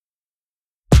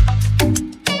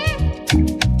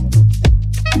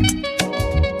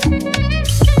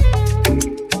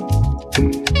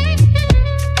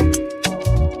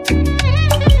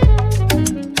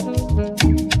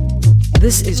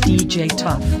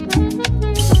Tough.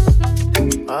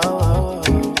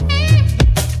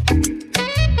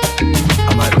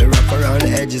 I might be rough around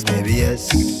the edges, maybe yes.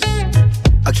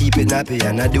 I keep it nappy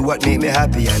and I do what make me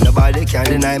happy, and nobody can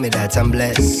deny me that I'm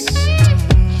blessed.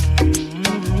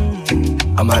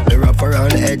 I might be rough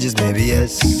around the edges, maybe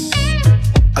yes.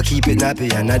 I keep it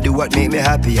nappy and I do what make me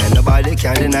happy, and nobody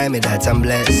can deny me that I'm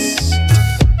blessed.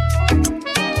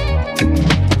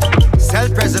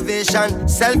 Self-preservation,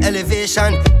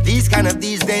 self-elevation. These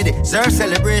days deserve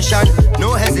celebration.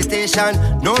 No hesitation,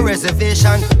 no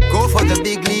reservation. Go for the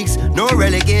big leagues, no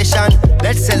relegation.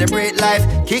 Let's celebrate life,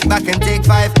 kick back and take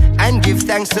 5, and give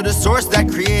thanks to the source that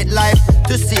create life.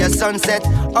 To see a sunset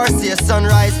or see a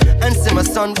sunrise, and see my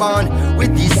son born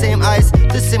with these same eyes.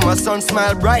 To see my son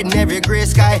smile bright in every grey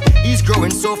sky. He's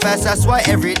growing so fast, that's why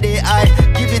every day I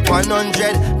give it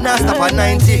 100, now stop at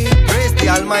 90. Praise the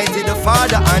Almighty, the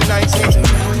Father and 90.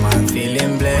 I'm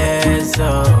feeling blessed,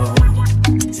 oh.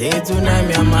 Say tonight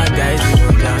me and my guys, we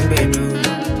go down, baby.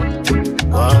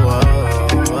 Whoa, whoa,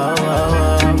 whoa,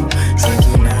 whoa. Say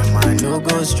tonight man, no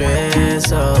go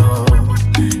stress, oh.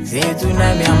 Say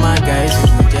tonight me and my guys, we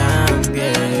go down,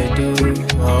 baby.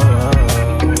 Oh,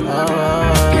 oh,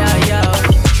 oh. Yeah, yeah,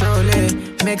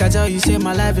 truly. Make I tell you, say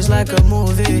my life is like a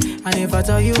movie. And if I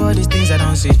tell you all these things, I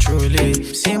don't see truly.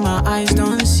 Say my eyes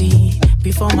don't see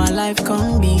before my life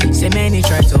come be. Say many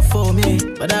try to fool me,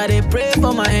 but I dey pray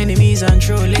for my enemies and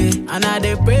truly. And I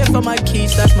dey pray for my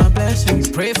kids, that's my blessings.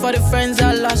 Pray for the friends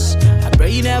I lost, I pray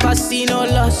you never see no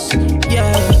loss.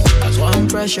 Yeah, that's one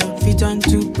pressure, fit on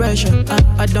to pressure.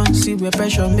 I don't see where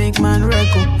pressure make man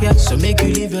record. Yeah, so make you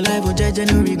live your life with judge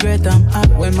and no regret. I'm up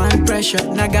when man pressure,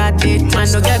 now God did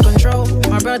man no get control.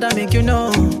 My brother make you know,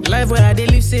 life where I dey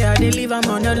live, say I dey live, I'm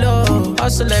on the low.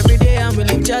 Hustle every day and we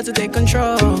live just to take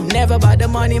control. Never by the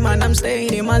money, man, I'm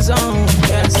staying in my zone.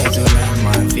 Yeah, say tonight,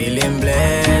 man, feeling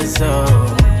blessed,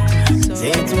 oh.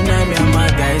 Say tonight, me and my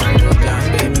guys, we go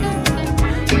down, baby.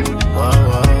 Whoa,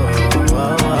 whoa,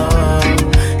 whoa, whoa.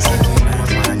 Say tonight,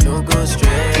 man, no go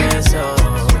stress, oh.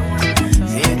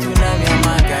 Say tonight, me and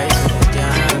my guys, we go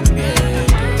down,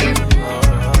 baby. Whoa,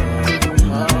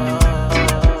 whoa, whoa.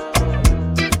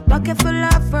 Bucket full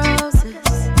of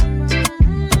roses,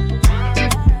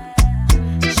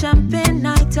 champagne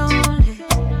night only.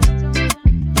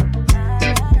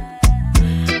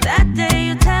 That day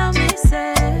you tell me,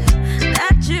 say,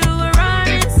 that you were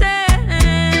running, saying,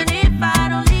 if I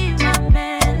don't leave my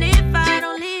man, if I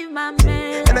don't leave my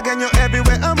man. And again, you're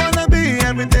everywhere I wanna be,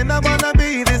 everything I wanna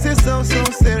be. This is so, so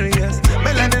serious.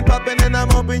 Melanin popping and I'm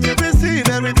hoping you receive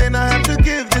everything I have to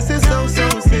give. This is so,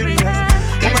 so serious.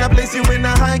 I'm gonna place you in a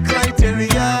high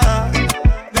criteria.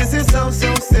 This is so,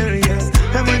 so serious.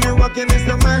 And when you're walking, it's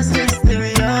the mass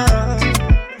hysteria.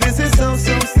 This is so,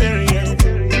 so serious.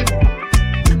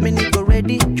 Me niko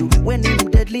ready, you when I'm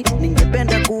deadly.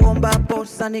 Ningependa kuomba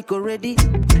posa niko ready.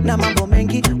 Na mambo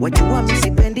mengi, wajua mi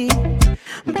sipendi.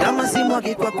 Mtama si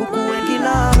mwagi kwa kuku wengi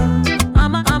na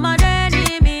I'm a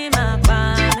daddy, me my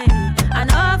family. I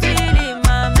know feeling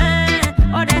my man.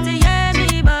 Oh, that you hear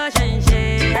me bushing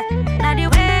shit. Now the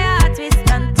way I twist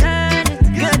and turn it.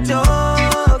 Ghetto,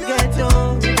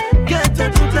 ghetto, ghetto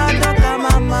tutatoka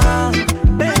mama.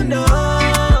 Pendo,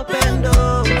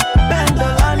 pendo, pendo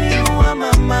lani uwa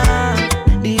mama.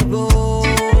 Divo,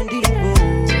 divo,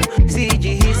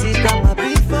 sijihisi kama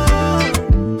before.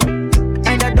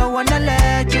 And I don't wanna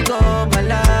let you go, my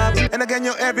love. And again,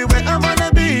 you're everywhere I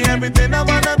wanna be, everything I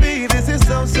wanna be. This is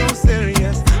so, so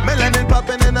serious. Melanin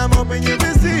popping and I'm hoping you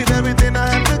receive everything I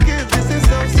have to give. This is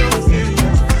so, so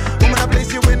serious. Woman, I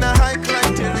place you in a high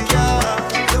criteria.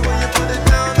 The way you put it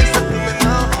down is a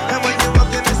criminal. And when you're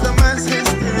walking, it's the man's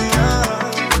hysteria.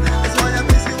 That's why I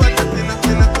miss you at the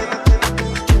dinner.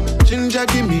 Ginger,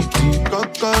 give me the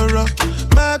kokoro.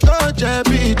 My coach, I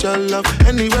be your love.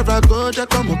 Anywhere I go, just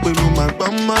come up with me, my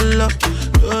bum, my love.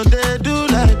 Don't they do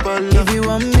like Polo? If you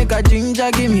want make a ginger,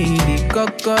 give me the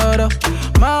kokoro.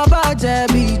 My body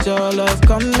beat your love.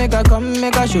 Come make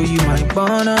a show you my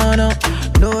banana.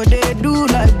 No, they do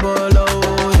like Polo.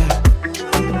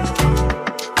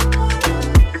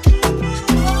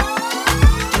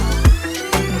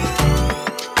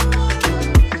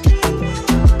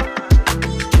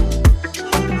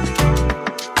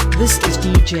 This is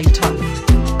DJ Tough.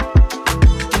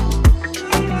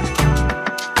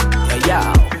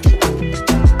 Yeah,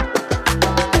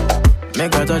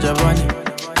 make a touch upon it.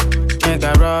 Make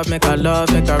a rub, make a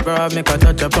love, make a rub, make a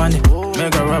touch upon it.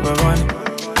 Make a rub upon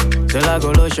it. Till I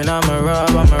go lotion, I'ma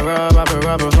rub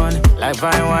upon it. Like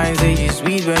fine wine, say you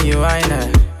sweet when you wine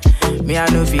it. Me, I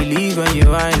know feel leave when you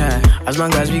wine it. As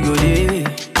long as we go there,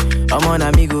 I'm on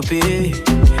a me go pay.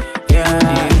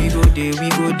 We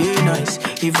go day nice.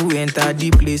 If we enter the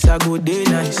place, I go day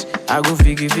nice. I go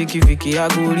fiki, I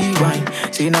go rewind.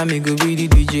 Say now me go be the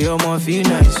DJ, I'ma feel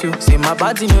nice. Yo. Say my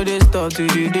party no they stop till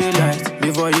the daylight.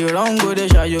 Before you run, go the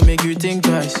shot, you make you think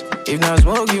twice. If not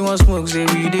smoke, you want smoke, say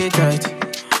we day tight.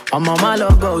 I'm on my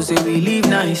love go, say we live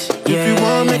nice. Yeah. If you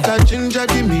want make a ginger,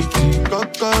 give me tea,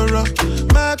 kokoro.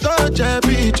 My coach, I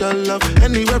be your love.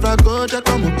 Anywhere I go, they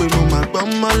come up with my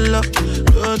bum, my love.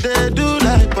 So they do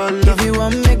like Polo. If you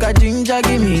want make a ginger,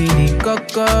 give me the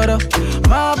kokoro.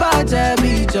 My body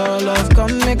be your love.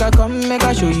 Come make a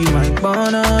show you my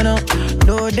banana.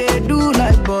 No, they do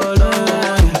like Polo.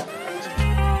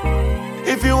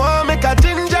 If you want make a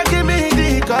ginger, give me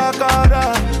the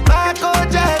kokoro. My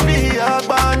coach, I be your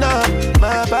banana.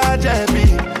 My body be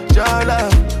your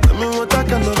love. I mean, what I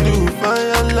cannot do for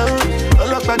your love.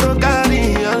 All up I go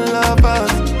carry your love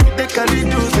us. They carry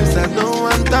do things I don't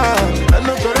want to. I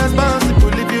know so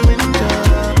responsible if you in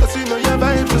charge. Cause you know your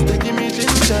vibe just they give me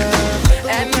ginger.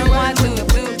 Aime-moi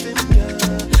doudou,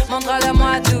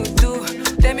 montre-le-moi doudou.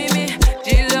 T'es mimi,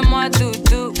 dis-le-moi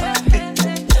doudou.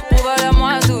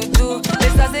 Prouve-le-moi doudou. Et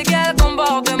ça c'est quel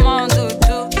comportement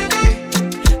doudou.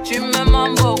 Tu me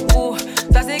mens beaucoup.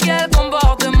 Ça c'est quel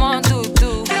comportement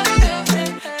doudou.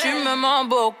 Tu me mens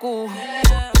beaucoup.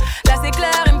 Là c'est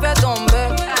clair, il me fait tomber.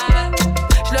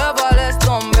 Je le vois, laisse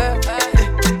tomber.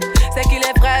 C'est qu'il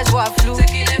est frais, je vois flou.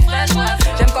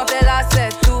 J'aime quand t'es là, c'est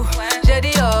tout. J'ai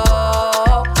dit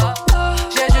oh.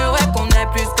 J'ai juré qu'on est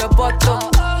plus que poteau.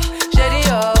 J'ai dit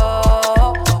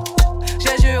oh.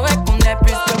 J'ai juré qu'on est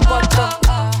plus que poteau.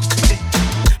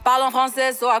 Parle en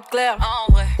français, sois clair.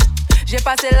 En vrai. J'ai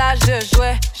passé l'âge de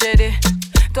jouer. J'ai dit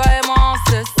toi et moi on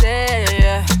se sait.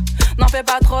 N'en fais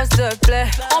pas trop, s'il te plaît.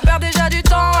 On perd déjà du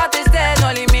temps à tester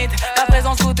nos limites. La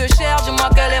présence coûte cher, dis-moi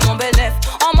quel est mon bénéfice.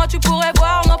 En moi tu pourrais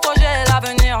voir nos projets,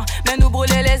 l'avenir. Mais nous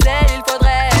brûler les ailes, il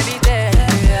faudrait éviter.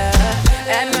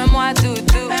 Aime-moi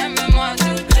doudou,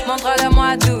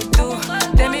 montre-le-moi doudou.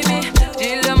 T'es mimi,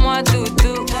 dis-le-moi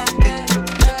doudou.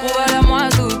 Prouve-le-moi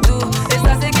doudou. Et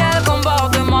ça c'est quel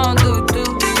comportement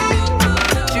doudou.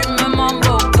 Tu me mens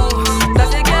beaucoup. Ça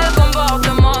c'est quel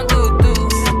comportement doudou.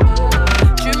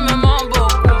 Tu me mens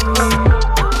beaucoup.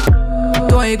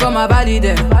 Ton ego m'a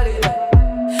validé.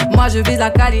 Moi je vise la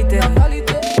qualité.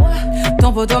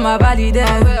 Ton poteau m'a validé.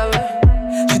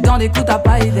 J'suis dans des coups, t'as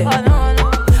pas idée.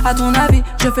 À ton avis,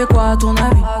 je fais quoi à ton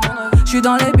avis? J'suis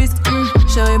dans les pistes,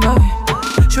 chérie ma vie.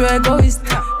 J'suis égoïste,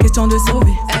 question de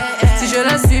survie. Si je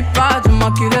le suis pas,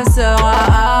 dis-moi qui le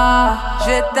sera.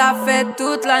 J'ai taffé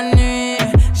toute la nuit.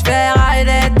 J'vais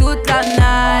rider toute la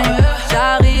night.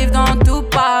 J'arrive dans tout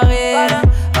Paris.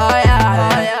 Oh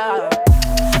yeah.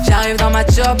 J'arrive dans ma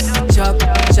chop.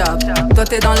 Toi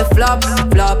t'es dans le flop.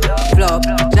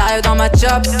 J'arrive dans ma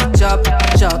chop.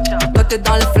 Toi t'es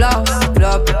dans le flop.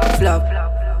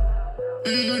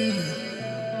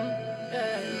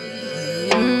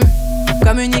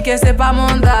 Communiquer c'est pas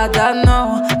mon dada,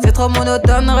 non. C'est trop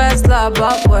monotone, reste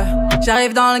là-bas, ouais.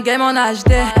 J'arrive dans le game en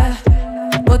HD.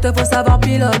 Auto faut savoir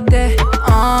piloter.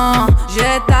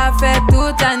 J'ai taffé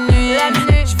toute la nuit.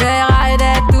 J'vais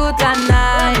rider toute la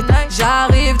night.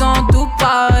 J'arrive dans tout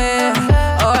Paris.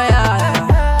 Oh yeah.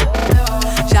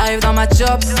 J'arrive dans ma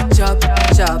chop.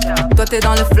 Toi t'es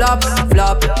dans le flop.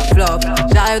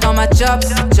 J'arrive dans ma chop.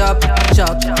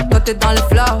 Toi t'es dans le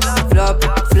flop.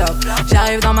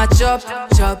 J'arrive dans ma chop.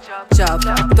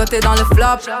 Toi t'es dans le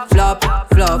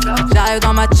flop. J'arrive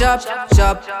dans ma chop.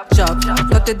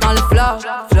 Toi t'es dans le flop.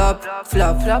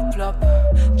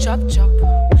 Chop.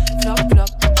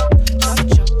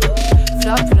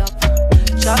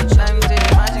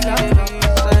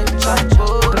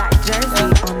 Black Jersey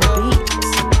on the beat.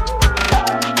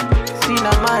 See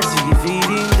that magic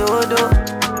feeding dodo.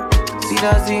 See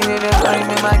that scene in the time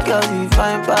with my girl, you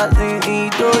find passing in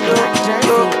dodo. Black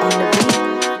Jersey on the beat.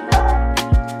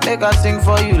 Make I sing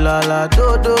for you, la la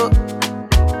dodo.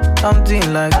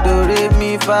 Something like do re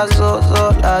mi fa so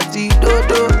la ti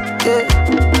dodo. Yeah.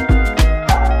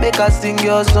 Make I sing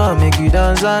your song, make you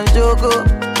dance and jogo.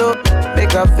 Do.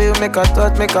 Make I feel, make I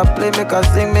touch, make I play, make I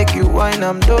sing, make you whine,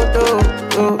 I'm dodo.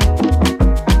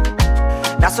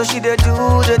 That's how she dey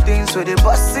do the things so they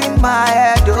bust in my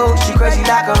head, oh. She crazy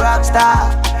like a rock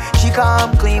star. She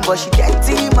come clean, but she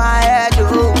dirty in my head,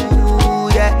 oh.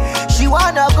 Yeah, she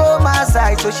wanna go my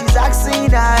side, so she's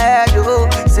asking her head, oh.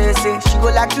 Say she go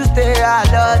like to stay a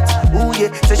lot, ooh yeah.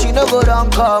 So she no go down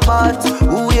come out,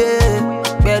 ooh yeah.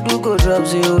 Bedu go drop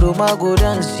zero, ma go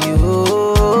dance yo.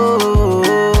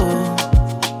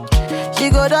 She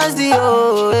go dance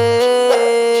yo,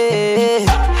 eh.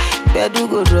 Bedu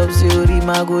go drop zero,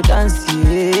 ma go dance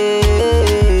yeah.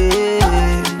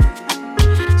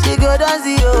 She go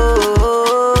dance, yo.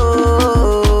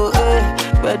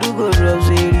 Where do go drop,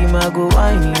 say Rima go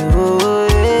wine, yo.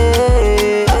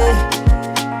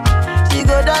 She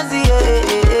go dance,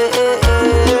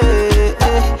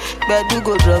 where do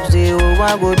go drop, say oh,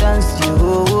 I go dance,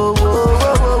 yo.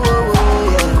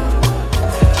 Yeah.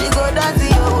 She go dance,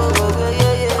 yo.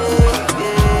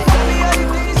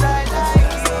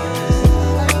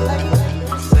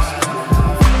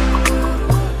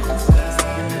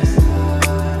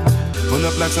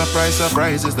 Like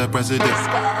surprise is the president.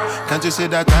 Can't you see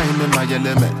that I'm in my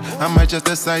element? I might just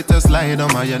decide to slide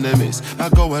on my enemies. I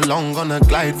go along on a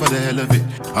glide for the hell of it.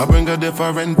 I bring a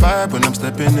different vibe when I'm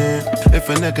stepping in. If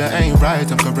a nigga ain't right,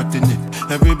 I'm correcting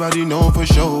it. Everybody know for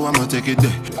sure I'ma take it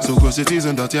there. So cross your T's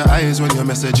and dot your I's when you're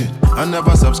messaging. I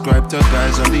never subscribe to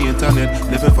guys on the internet,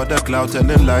 living for the cloud,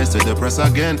 telling lies to the press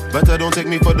again. Better don't take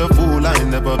me for the fool, I ain't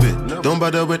never been. Don't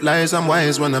bother with lies, I'm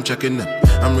wise when I'm checking them.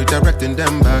 I'm redirecting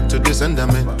them back to the sender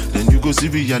man. Then you go see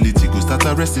reality, go start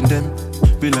arresting them.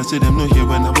 Be like say them no hear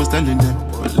when I was telling them.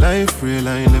 But life real,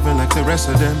 I ain't living like the rest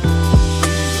of them.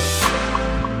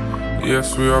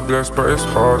 Yes, we are blessed, but it's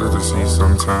harder to see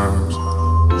sometimes.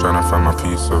 Trying to find my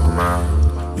peace of mind.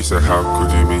 You said, how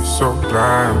could you be so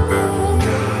blind, baby?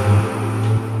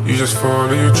 You just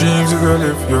follow your dreams, you gotta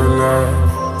live your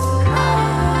life.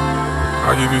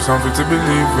 I'll give you something to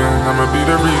believe in, I'ma be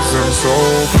the reason. So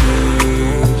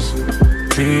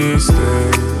please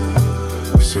stay.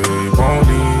 You say you won't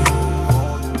leave.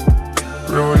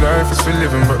 Real life is for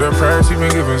living, but the price you've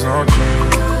been given's not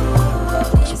cheap.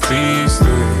 So please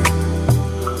stay.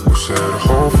 We'll share the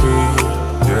whole fee,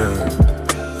 yeah.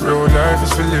 Real life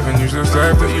is for living, use this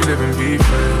life that you live and be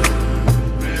free.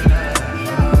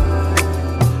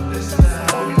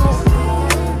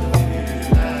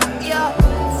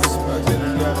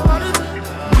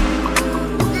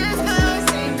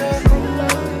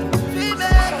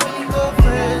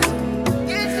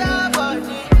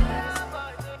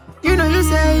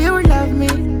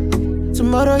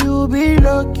 Tomorrow you'll be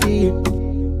lucky.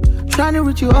 Trying to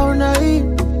reach you all night,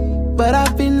 but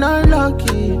I've been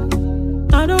unlucky.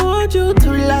 I don't want you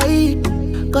to lie,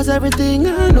 cause everything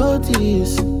I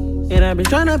notice. And I've been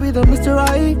trying to be the Mr.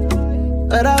 Right,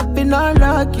 but I've been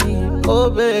unlucky. Oh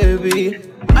baby,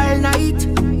 all night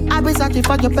I've been searching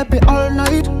for your baby all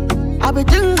night. I've been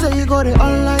things that you got it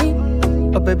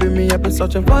online. But baby me, I've been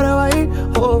searching for the white,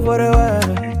 oh for the white.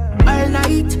 All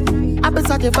night I've been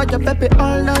searching for your baby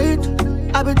all night.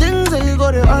 I've been things that you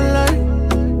got it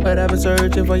online, but I've been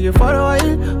searching for you for a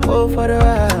while, oh for a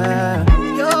while.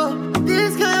 Yo,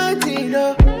 this kind of thing,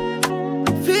 though,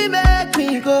 feel make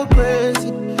me go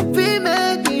crazy, feel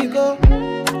make me go,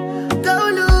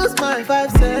 don't lose my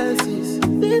five senses.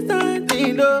 This kind of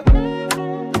thing, though,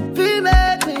 feel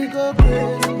make me go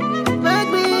crazy, make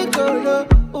me go low.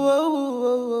 Whoa,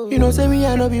 whoa, whoa. You know, say me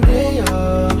I no be player,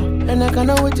 and I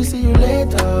cannot wait to see you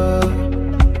later.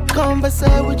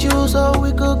 Conversate with you so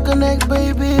we could connect,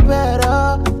 baby,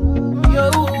 better. Yo,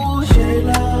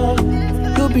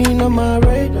 Shayla, you been on my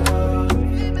radar.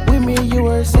 With me, you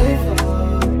were safer.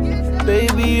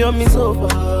 Baby, you're me so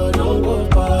far, don't go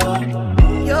far.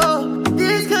 Yo,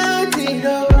 this kind of thing,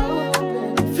 though,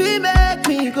 feel make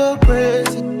me go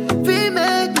crazy, feel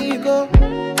make me go,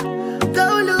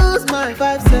 don't lose my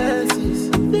five senses.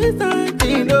 This kind of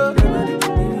thing, though,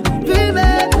 feel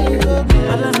make me go,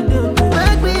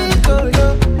 make me go, yo.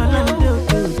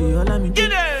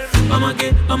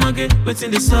 I'ma get what's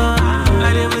in the sun.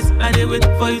 I did wait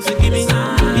for you to give me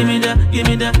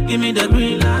the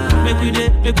green light.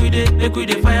 Make we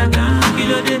dey fire down.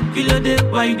 Kilo day,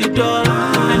 why you the door?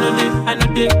 I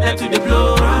know they like to the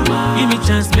blow. Give me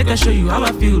chance, make I show you how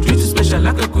I feel. Treat you special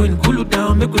like a queen, cool you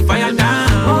down, make we fire down.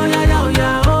 Oh yeah, yeah, oh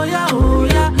yeah, oh yeah, oh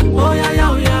yeah, oh yeah, yeah,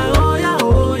 oh yeah, oh yeah,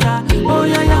 oh yeah, oh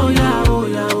yeah, yeah, oh yeah, oh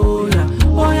yeah, oh yeah,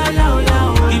 oh yeah, yeah, oh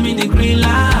yeah. Give me the green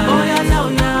light. Oh yeah, yeah, oh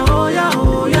yeah, oh yeah,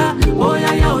 oh yeah, oh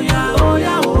yeah, yeah, oh yeah, oh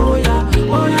yeah, oh yeah,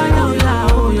 oh yeah, yeah,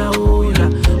 oh yeah, oh yeah,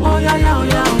 oh yeah, yeah, oh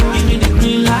yeah. Give me the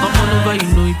green light. Come on over, you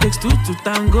know it takes two to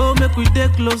tango. Make we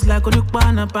take close like Onukpa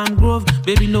and Palm Grove.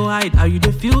 Baby, no hide, how you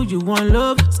dey feel? You want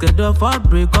love? Scared of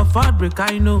heartbreak,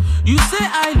 I know. You say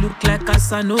I look like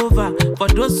Casanova. For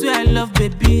those who I love,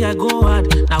 baby, I go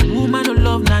hard. Now woman no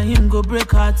love, now him go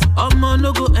break heart. Man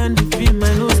no go end the film,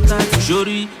 I no start.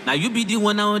 Shori, now you be the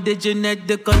one on the Janet.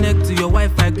 They connect to your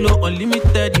Wi-Fi, glow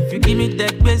unlimited. If you give me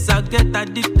that base, I'll get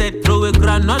addicted. Throw a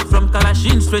granite from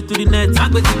Kalashin straight to the net.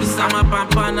 Agbeti bi sama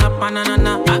pampana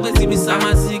panana. Agbeti bi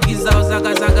sama zigi zao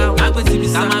zaga zaga. Agbeti bi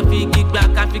sama figi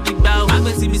gba ka figi gba.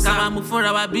 Agbeti bi Kama move for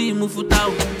our be move for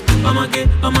tao. I'ma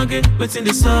get, what's in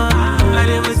the sun?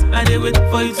 I did wait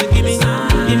for you to give me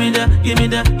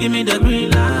the green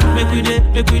light. Make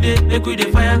we the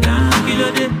fire.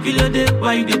 Kill day,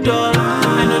 why you the door?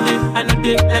 I know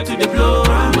they like to the blow.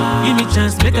 Give me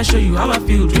chance, make I show you how I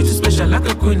feel. Treat you special like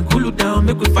a queen, cool you down,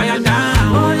 make we fire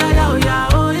down. Oh yeah, oh yeah,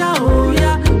 oh yeah, oh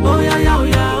yeah, oh yeah, oh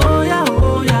yeah, oh yeah,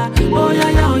 oh yeah, oh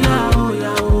yeah, oh yeah, oh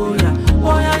yeah, oh yeah,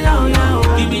 oh yeah, oh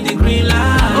yeah, give me the green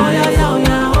light. Oh yeah, oh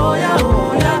yeah, oh yeah,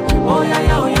 oh yeah. Oh yeah,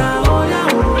 yeah, oh yeah, oh yeah,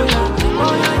 oh yeah,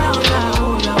 oh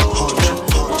yeah,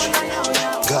 oh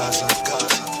yeah, Gaza.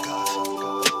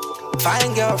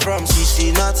 Fine girl from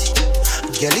Cincinnati.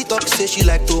 Girl it up say she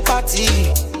like to party.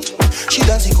 She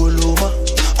dance in Coloma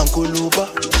and Coloba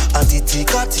and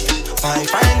Titicati. My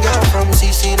fine girl from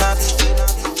Cincinnati.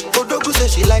 Odogu say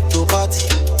she like to party.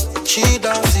 She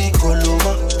dance in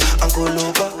Coloma and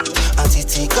Coloba and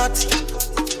Titicati.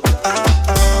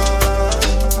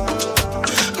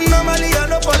 Normally I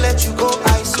don't let you go,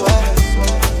 I swear.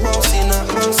 No sinner.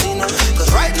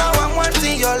 Cause right now I'm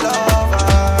wanting your love,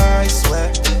 I swear.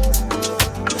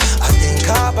 I think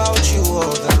about you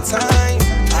all the time.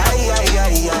 Aye.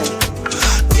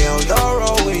 Girl, you're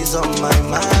always on my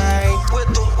mind.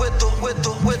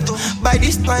 By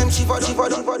this time she for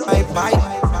my pipe.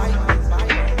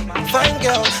 Fine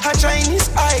girl, her Chinese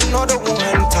eye, not the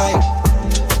woman type.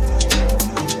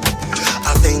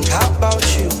 I think about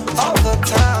you all the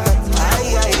time. Aye.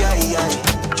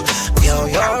 Girl,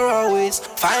 you're always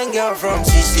fine girl from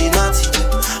Cincinnati.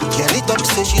 Girl, it up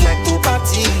say she like to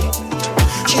party.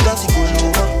 She dance in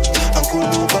Coloba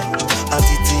and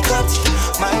Titicati.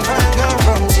 My fine girl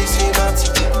from Cincinnati.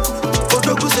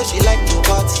 Odogu say she like to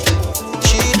party.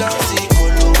 She dance in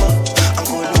Coloba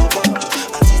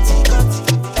and Titicati.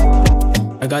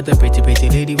 I got the pretty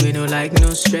lady with no like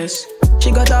no stress. She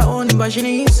got her own, but she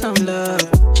needs some love.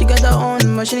 She got her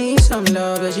own, but she needs some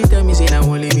love. And she tell me say now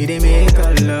only me they make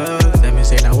her love. Tell me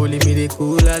say now only me they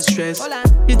cool her stress.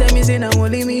 She tell me say now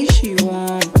only me she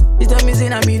warm. She tell me say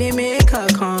now me they make her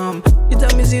calm. She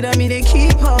tell me say that me they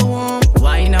keep her warm.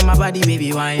 Wine on my body,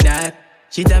 baby, wine that.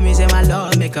 She tell me say my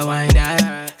love make her wine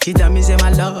that. She tell me say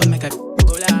my love make her.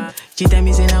 She tell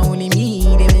me say now only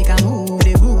me they make her move,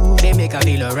 they make her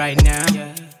feel alright now.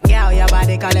 Girl, your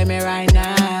body calling me right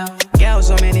now. Girl,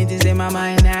 so many things in my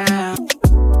mind now.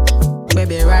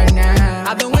 Baby, right now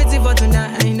I've been waiting for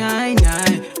tonight,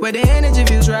 where the energy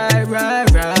feels right.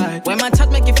 When my touch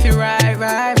make you feel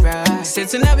right. Say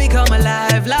tonight we come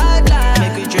alive, live.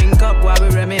 Make we drink up while we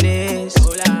reminisce.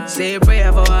 Say a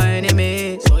prayer for our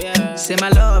enemies. Say my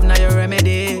love, now your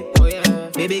remedy.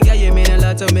 Baby girl, you mean a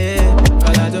lot to me.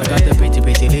 Got the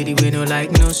pretty lady with no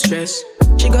like no stress.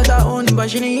 She got her own, but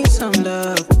she needs some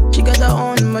love. She got her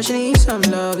own, but she needs some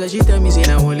love. Like she tell me say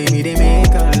now only me they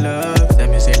make her love. Tell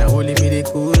me say now only me they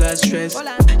cool her stress.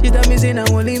 She tell me say now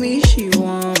only me she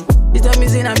warm. She tell me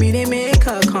say now me they make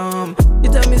her calm. She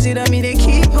tell me say that me they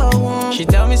keep her warm. She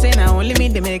tell me say now only me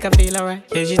they make her feel alright.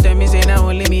 Yeah, she tell me say now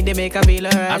only me they make her feel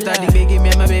alright. After the baby me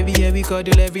and my baby, yeah, we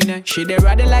cuddle every night. She they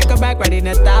riding like a bike, riding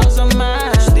 1,000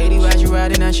 miles. Steady while she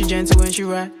riding and she gentle when she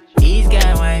ride. These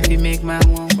guys wine fi make my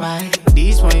one why.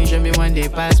 This one you show me one day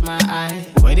pass my eye.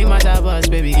 When the matter bus,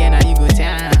 baby, can I you go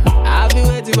town? I'll be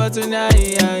waiting for tonight,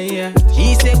 yeah.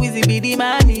 She say Wizzy be the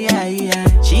man, yeah.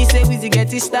 She say Wizzy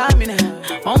get his stamina.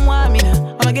 I'ma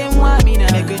get one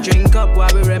mina. Make a drink up while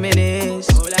we reminisce.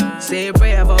 Say a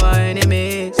prayer for our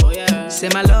enemies. Say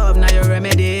my love, now your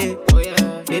remedy.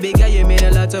 Baby girl, you mean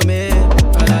a lot to me.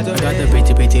 Got the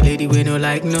pretty lady with no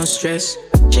like no stress.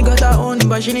 She got her own,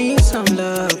 but she needs some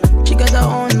love. She got her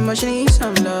own, but she needs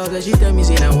some love. Like she tell me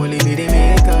say now only me they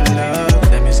make her love.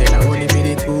 Tell me say now only me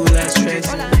they cool her stress.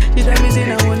 She tell me say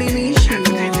now only me she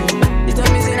want. She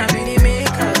tell me say now me they make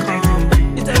her calm.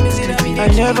 She tell me say now me they. I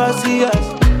never see us.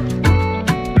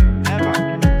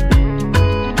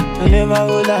 I never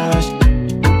will lash.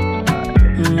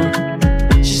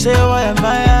 She say why am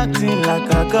I acting like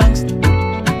a gangster?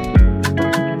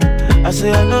 I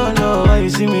say I don't know why you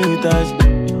see me with us.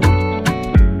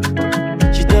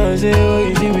 She tell me say why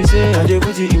you see me say I just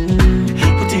put it in,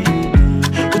 put it in,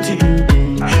 put it in,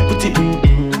 put it in,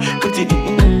 put it in,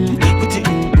 put it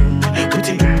in, put it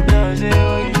in. Tell me say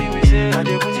why you see me say I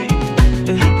just put it in,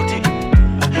 put it in,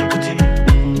 put it in,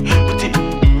 put it in,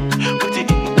 put it in, put it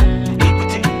in,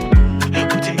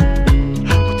 put it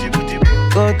in, put it in.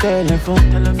 Go telephone,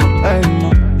 hey no,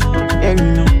 hey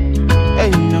no,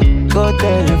 hey no. Go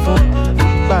telephone,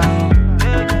 bang,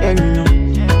 hey no.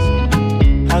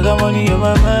 I got money on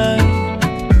my mind,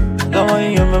 I got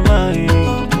money on my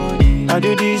mind. I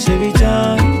do this every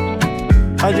time,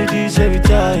 I do this every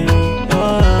time.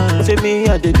 Say me,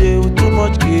 I did it with too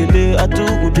much kele. I do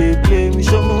what they play me,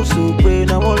 show me so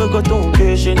pain. I wanna go to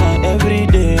patient every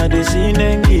day. I dey see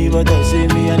them give, but I say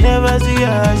me, I never see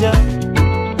Aja.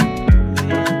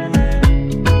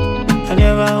 I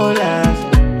never hold eyes.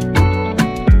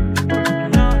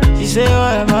 She say,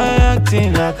 why am I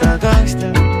acting like a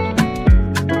gangster?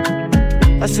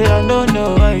 I say, I don't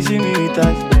know why you see me with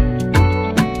us.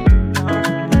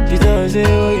 She tell me, say,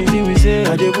 oh, you see me, say,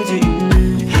 I dey put it in.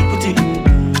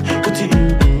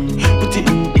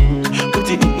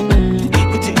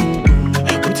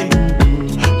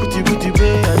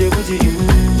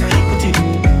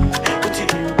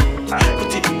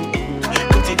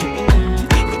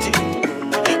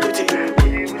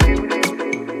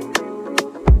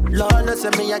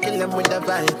 I kill them with the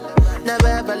vibe. Never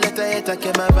ever let a hater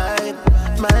kill my vibe.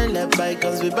 My left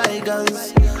bygones with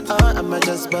bygones. I'ma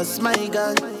just bust my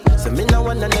gun. So me no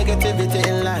want no negativity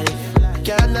in life.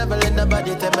 Can't never let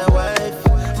nobody tell my wife.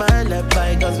 My left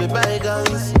bygones with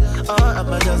bygones.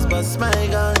 I'ma just bust my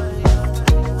gun.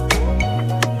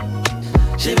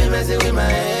 She be messing with my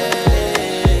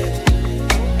head.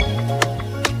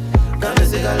 Got me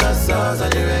sing a love songs on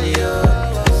the radio.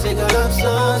 Sing a love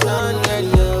songs on the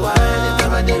radio.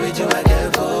 I did with you, I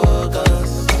can't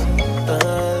focus.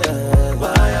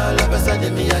 Why all of a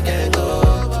sudden me, I can't go?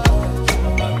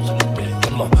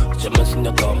 Come on, just messing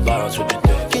the gun, balance with the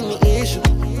day. Give me issue.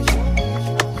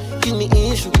 Give me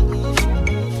issue.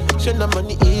 Show no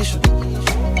money issue.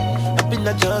 I've been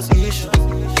a just issue.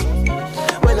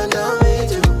 When I know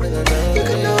with you, you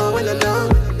can know when I know.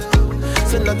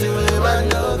 So nothing with my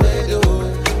love, they do.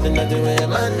 So nothing with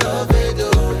my love, they do.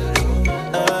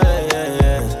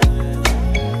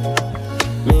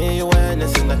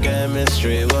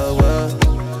 Chemistry, whoa, whoa.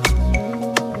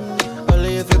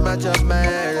 Only if you match up my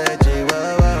energy,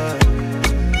 whoa, whoa.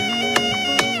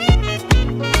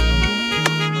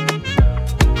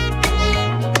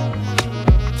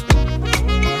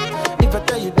 If I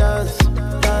tell you dance,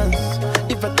 dance.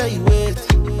 If I tell you wait,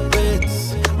 wait.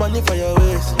 Money for your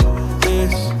waist,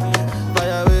 waist. For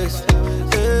your waist,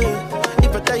 yeah.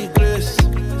 If I tell you grace,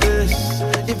 grace.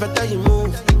 If I tell you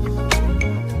move.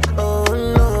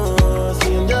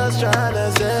 Tryna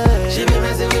say she be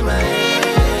messing with my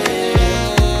head.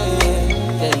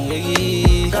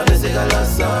 Got me sing a love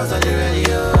songs on the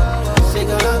radio. Sing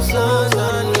a love songs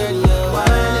on the radio. Why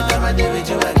anytime I did with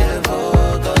you I can't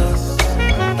focus?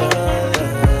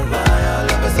 Why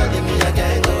all of a sudden me I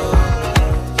can't go?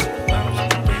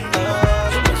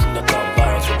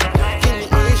 Give me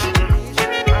issue.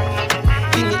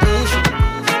 Give me issue.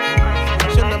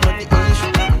 Show them on the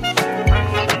issue.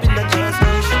 I've been a just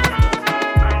issue.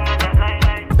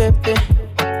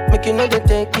 Make you know they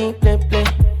take me, play, play.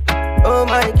 Oh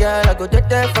my girl, I go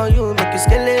there for you. Make you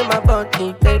scale my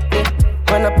body, baby.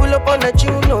 When I pull up on the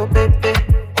tune, no, baby.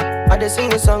 I just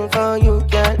sing a song for you,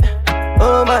 girl.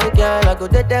 Oh my girl, I go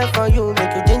there for you.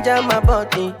 Make you ginger my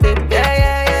body, baby. Yeah,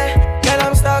 yeah, yeah. Girl,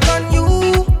 I'm stuck on you.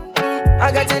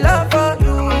 I got your love for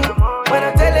you. When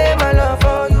I tell him my love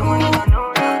for you,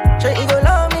 sure you gon'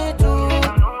 love me too.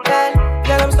 Girl,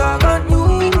 girl, I'm stuck on you.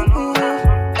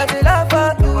 Got your love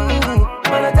for you.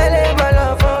 When I tell him my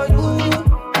love for you,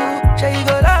 sure you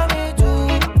gon' love me too.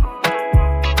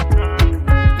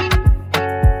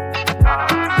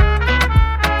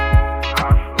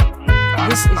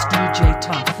 This is DJ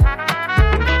Tough.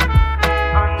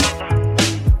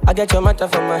 I get your matter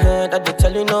from my head, I did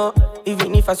tell you no.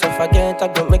 Even if I so forget, I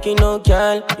don't make you no,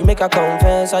 girl. You make her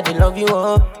confess, I did love you,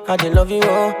 oh. I did love you,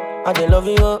 oh. I did love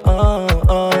you,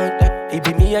 oh. It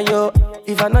be me and you.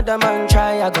 If another man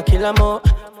try, I go kill him, oh.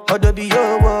 Odo be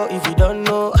yo, oh. If you don't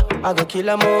know, I go kill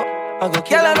him, oh. I go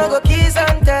kill him. Girl, I no go kiss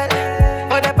and tell.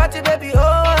 For the party, baby, oh,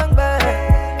 I'm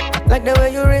bad. Like the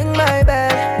way you ring my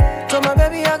bell. So my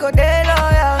baby, I go day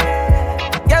loyal.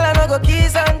 Girl, I no go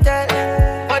kiss and tell.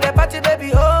 For the party,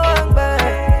 baby, oh, I'm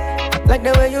bad. Like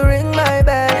the way you ring my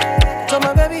bell. So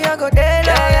my baby, I go day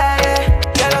loyal.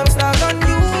 Girl, I'm stuck on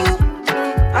you.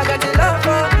 I got your love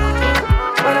for you.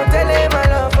 When I tell him my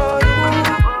love for you,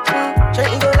 sure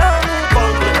you gon' love me.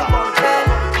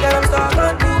 Girl, I'm stuck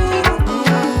on you.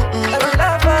 I got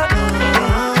love for you.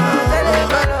 Tell him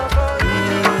my love for you,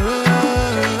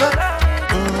 sure you gon' love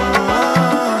me.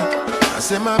 I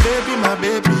say my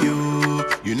baby,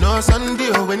 you know Sunday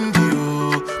or Wendy,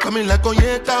 you coming like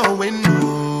Onyeka or Wendy,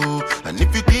 and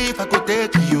if you give, I could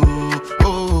take you,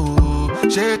 oh,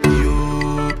 shake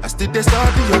you. I still dey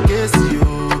study your case, you.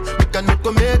 You cannot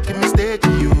go make a mistake,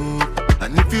 you.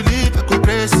 And if you leave, I could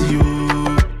praise you.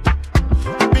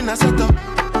 Been a setup,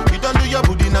 you don't do your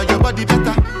booty, now your body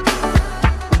better.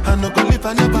 I no go live,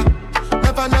 I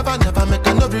never make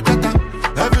a no regret.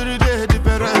 Every day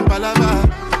different palava.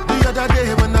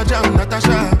 jam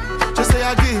Natasha. She say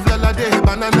I give Lala day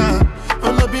banana.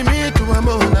 Oh no be me to a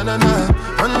mo na na na.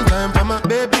 One time for my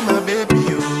baby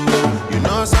you. You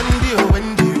know Sunday or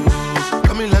Wendy you.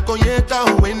 Coming like Onyeka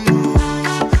or Wendy.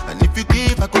 And if you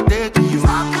give I could take you.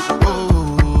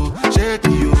 Oh, shake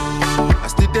you. I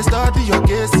still they study your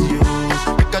case you.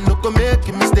 I can no go make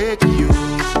a mistake you.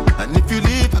 And if you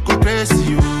leave I could praise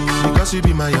you. Because you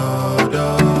be my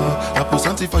order. I put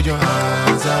something for your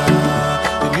hands.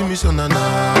 You give me some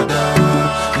another.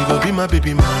 You go be my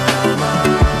baby mama.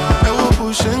 I will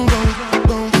push and go.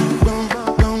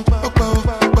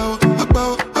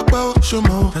 Show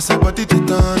more. That's her body they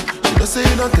done. She don't say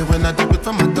nothing when I do it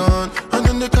for my done. And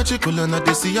then they catch it cool and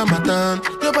they see I'm a done.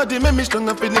 Your body make me strong,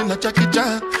 I'm feeling like Jackie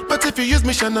Chan. But if you use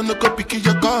me, Shannon, no go pick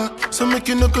your car. So make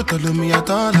you no go tell me at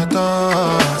all.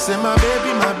 Say my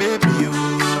baby, you.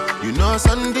 You know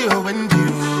Sunday or Wendy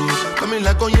you. Coming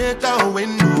like Onyeka or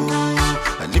Wendy.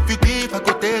 And if you give, I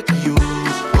could take you.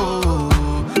 Oh,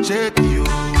 shake you.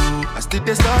 I still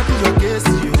they start your case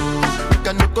you. You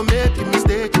can no go make a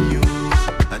mistake you.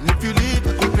 And if you leave,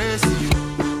 I could praise you.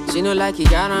 She no like it,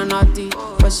 got on naughty,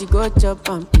 but she go chop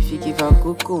if you give her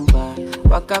cucumber.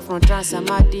 Walk out from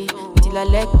Transamadi till her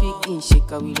leg begin shake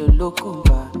her with a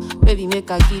locumba. Baby, make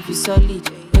her give you solid,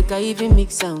 make her even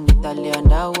mix them with her lay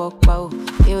and I walk pow.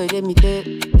 Hey, wait, let me tell.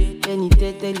 She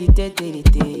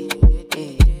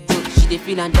dey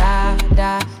feel and da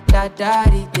da da da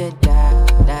da da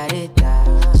da da.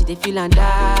 She dey feel and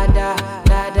da da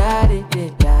da da da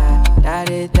da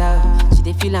da. She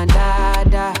dey feel and da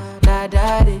da da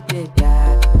da da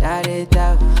da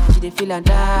da. She dey feel and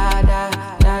da da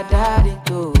da da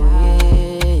da.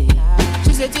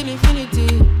 She said till infinity,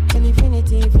 till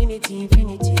infinity, infinity,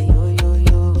 infinity. Yo yo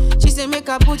yo. She said make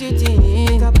her put it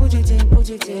in, put it in, put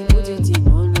it in, put it in.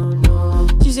 No no no.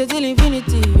 She said till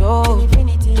infinity, yo,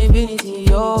 infinity, infinity,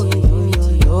 yo,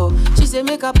 infinity, yo. She said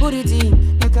make her put it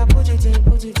in, make her put it in,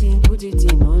 put it in, put it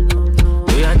in. No no no.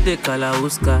 We are take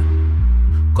Kalauska.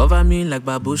 Cover me like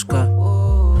babushka.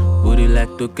 Booty like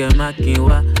Tokema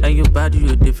Kinwa. And your body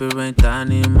you different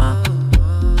animal.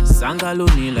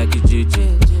 Sangaloni like a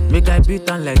JJ. Make I beat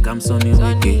on like I'm Sonny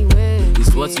Wiki.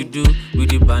 It's what you do with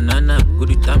the banana. Go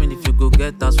determine if you go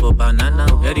get us for banana.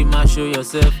 Very much show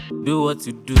yourself, do what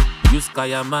you do. Use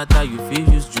Kayamata, you feel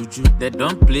use Juju. They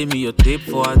don't play me your tape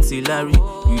for artillery.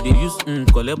 You they use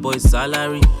collect boy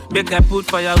salary. Make I put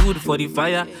firewood for the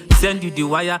fire. Send you the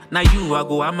wire. Now you I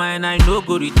go ama and I no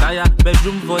go retire.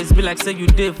 Bedroom voice be like say you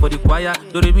did for the choir.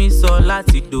 Do re mi so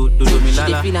lati do mi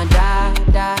lala. She dey feel and da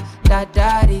da da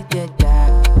da da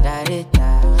da da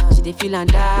da. She dey feel and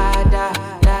da da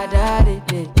da da da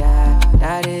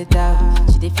da da.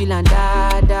 She dey feel and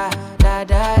da da da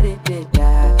da da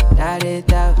da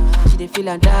da. She dey feel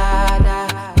and da da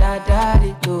da da da.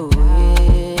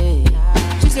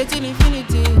 She said till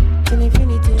infinity, till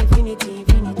infinity, infinity,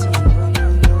 infinity.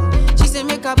 She said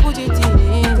make her put it in, put it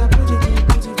in,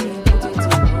 put it in, put it in.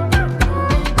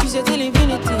 She said till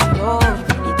infinity, yo,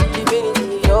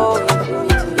 infinity, yo,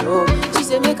 infinity, yo. She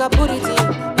said make her put it in,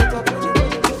 make her put it in.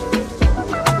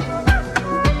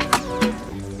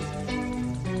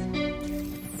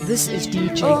 This is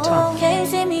DJ Tom. Okay,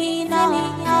 see me now.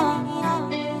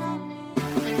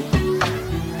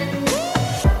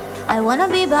 I wanna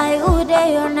be by you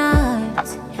day or night.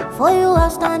 For you I'll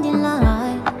stand in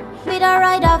line. Be the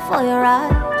rider for your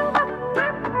ride.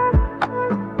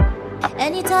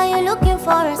 Anytime you're looking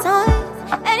for a sign,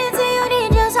 anything you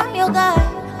need, just I'm your guy.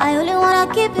 I only wanna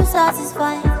keep you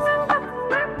satisfied.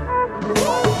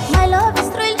 My love is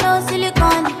real, no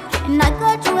silicone. And I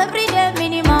got you every day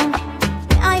minimum.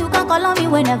 And you can call on me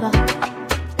whenever.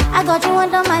 I got you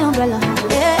under my umbrella.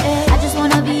 Yeah, yeah. I just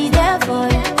wanna be there for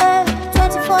you.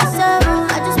 24/7.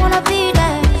 I just wanna be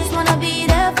there. Just wanna be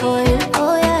there for you.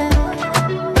 Oh yeah.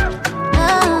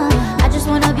 I just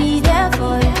wanna be there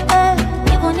for you.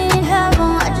 Even in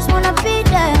heaven, I just wanna be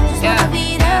there. Just wanna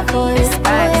be there for you. Oh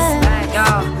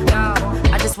yeah.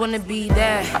 I just wanna be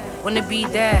there, wanna be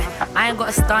there. I ain't got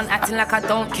a stunt acting like I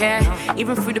don't care.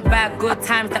 Even through the bad good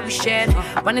times that we shared.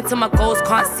 Running to my goals,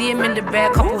 can't see him in the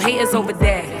bed. Couple haters over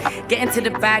there. Get into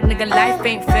the bag, nigga, life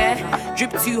ain't fair.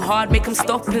 Drip too hard, make him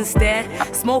stop and stare.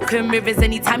 Smoking mirrors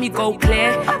anytime you go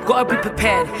clear. Gotta be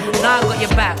prepared. Now I got your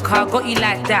back, car got you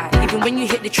like that. Even when you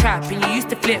hit the trap and you used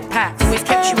to flip packs. Always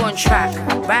kept you on track,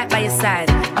 right by your side.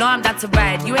 Now I'm down to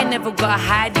ride. You ain't never gotta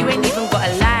hide, you ain't even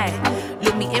gotta lie.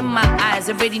 Look me in my eyes,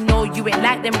 already know you ain't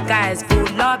like them guys. Full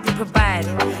love you provide.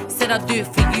 Said I'll do it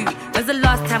for you. When's the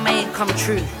last time I ain't come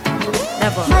true?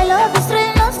 Never. My love is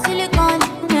real, no silicone.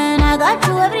 And I got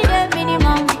you every day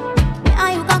minimum.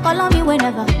 And you can call on me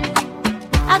whenever.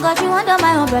 I got you under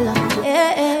my umbrella.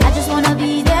 I just wanna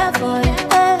be there for you.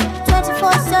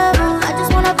 24/7. I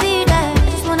just wanna be there. I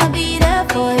just wanna be there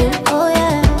for you. Oh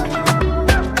yeah.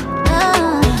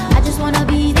 I just wanna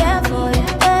be there for you.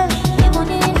 Even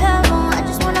in heaven, I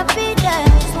just wanna be there.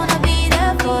 I just wanna be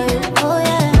there for you. Oh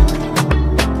yeah.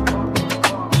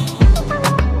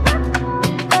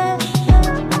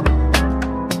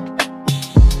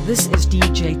 This is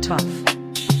DJ Tough.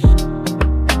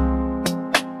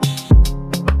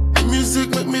 Music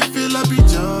make me feel like be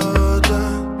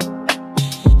Jordan.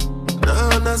 Now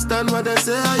I understand what they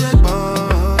say I ain't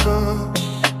born.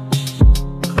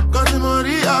 Got the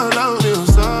money all out in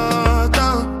sort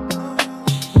down.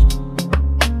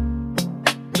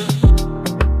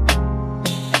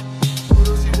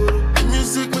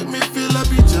 Music make me feel like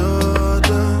be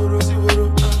Jordan.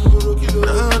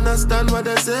 Now I understand what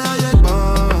they say I ain't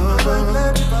born.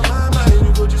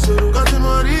 Got the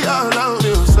money all out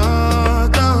in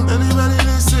sort down. Anybody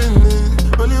listening?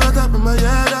 Only what up in my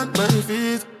head and my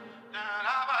feet.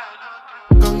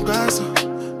 Congrasso,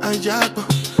 I jab.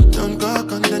 Don't go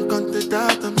on, then count it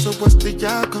out. I'm so what's the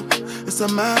outcome? It's a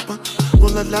map on.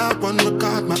 Roll a lap one,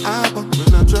 record my album.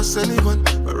 When I trust anyone,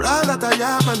 but all that I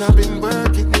have and I've been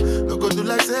working. No go do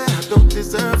like say I don't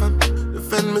deserve them.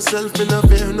 Defend myself, me not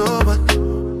fear no one.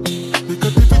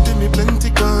 Because if it me plenty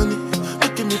money,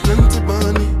 making me plenty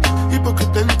money.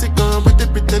 Hypocrite plenty gone with the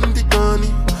pretending money.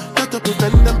 Got to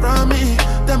prevent them from me.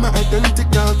 Them are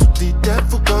identical to the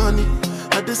devil gone.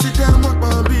 I just sit down walk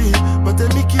on me, but they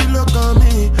make you look on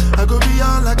me. I go be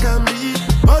all I can be.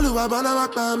 All who I wanna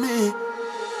walk by me.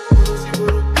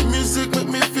 The music make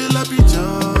me feel like be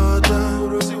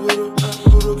Jordan.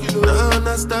 Now I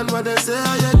understand what they say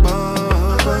I ain't born.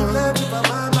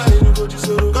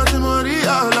 Got the money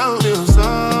all out in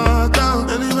sort down.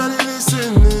 Anybody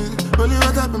listening? Only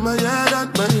what up in my head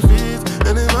and my feet.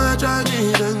 Anyone try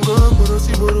me, then go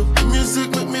Borosiboro. The music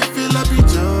make me feel like be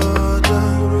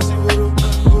Jordan.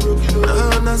 Now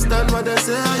I understand what they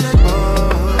say I ain't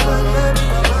born.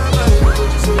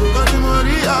 Got the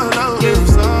money all out in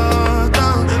sort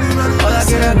down. Anybody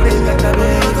listening? Only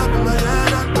what up in my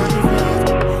head and my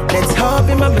feet. Let's hop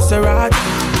in my Maserati.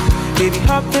 Baby,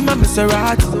 hop in my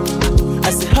Maserati.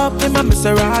 I said hop in my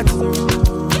Maserati.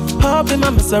 Hop in my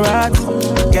Maserati.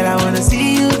 Girl, I wanna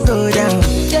see you go down.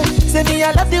 Yeah, say me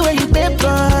I love the way you bend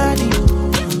body.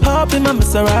 Hop in my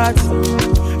Maserati.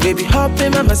 Baby, hop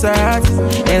in my Maserati.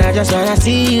 And I just wanna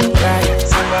see you right.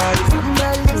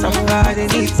 Somebody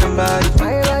needs somebody.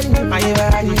 My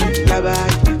body needs your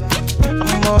body.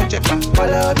 I'm more check my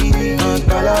color be you.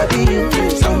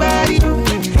 Somebody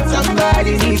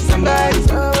needs somebody.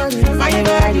 My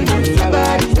body needs your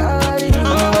body.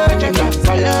 I'm more check my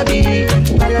color be you.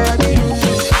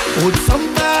 Would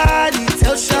somebody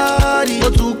tell Shawty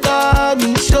what to call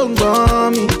me, show me?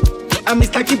 I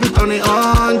miss like keep it on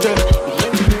 100.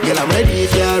 Girl, I'm ready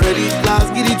if you're ready.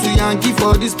 Last get it to Yankee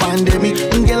for this pandemic.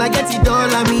 Girl, I get it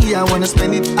all on me, I wanna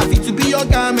spend it. I feel to be your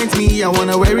garment, me, I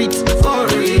wanna wear it for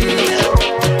real.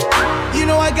 You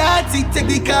know I got it, take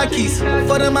the car keys.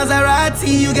 For the Maserati,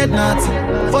 you get nothing.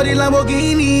 For the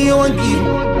Lamborghini, you want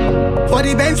give. For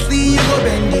the Bentley, you go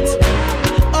bend it.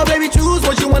 Oh baby, choose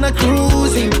what you wanna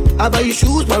cruise in. I buy you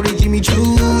shoes, probably Jimmy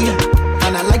Choo, yeah.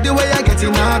 And I like the way I get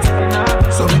it out.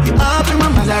 So make it up in my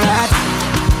Maserati.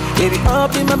 Baby,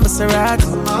 up in my Maserati.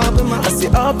 I say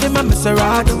up in my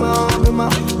Maserati.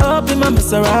 Up in my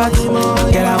Maserati.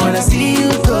 Girl, I wanna see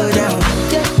you go down.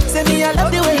 Yeah, say me I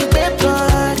love the way you bend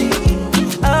body.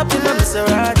 Up in my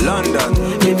Maserati.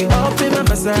 London. Baby, up in my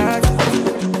Maserati.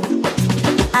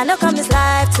 I know come this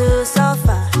life to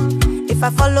suffer. If I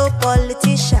follow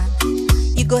politician,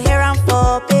 you go here and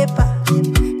for paper.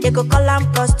 They go call am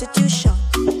prostitution.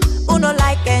 Who no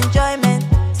like enjoyment?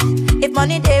 If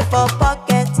money dey for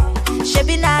pocket,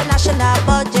 shebi na national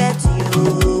budget.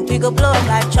 You, we go blow up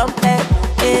like trumpet.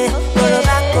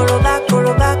 Koroba, koroba,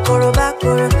 koroba, koroba,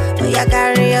 koro. Oh yeah,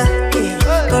 carry ya.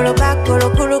 Koroba, koro,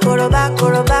 koro, koroba,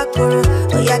 koroba, koro.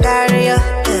 Oh yeah, carry ya.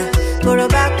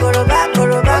 Koroba, koroba,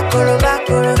 koroba, koroba,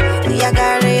 koro. Oh yeah,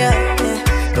 carry ya.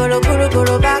 Koro, koro,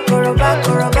 koroba, koroba,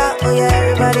 koroba. Oh yeah,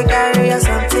 everybody carry ya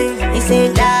something. He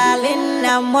say, darling,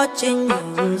 I'm watching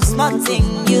you. Small thing,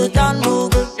 you don't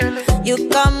move. You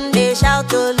come, they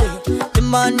shout only. The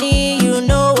money you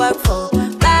know work for.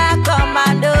 Back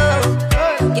commando,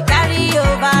 you carry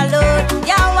overload.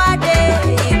 Yawade,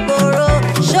 Igboro,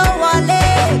 show wale,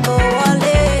 go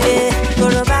wale.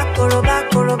 Koroba, koroba,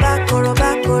 koroba, koroba,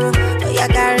 koro. Oh yeah,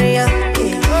 carry ya.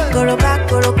 Koroba,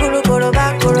 koro, koro, koroba,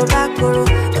 koroba, koro.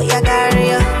 Oh yeah, carry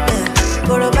ya.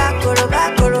 Koroba, koroba,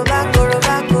 koroba,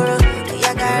 koroba, koro. Oh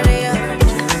yeah, carry ya.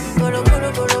 Koro, koro,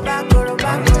 koroba,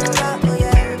 koroba, koroba. Oh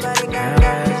yeah.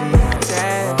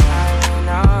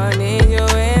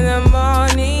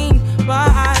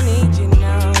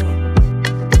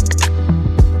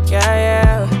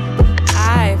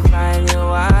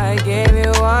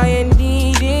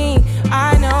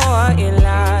 what you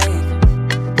like.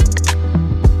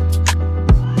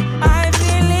 I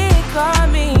feel it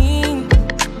coming.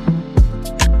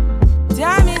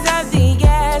 Time is of the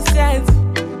essence.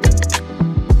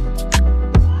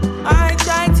 I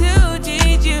try to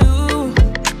teach you,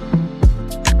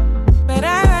 but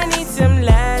I need some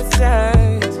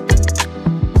lessons.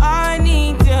 I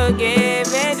need to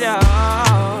give it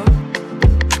all.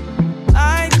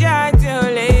 I try to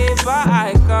live, but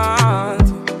I can't.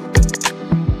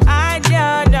 I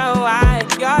don't know why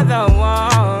you're the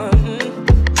one.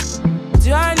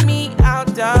 Turn me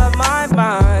out of my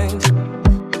mind.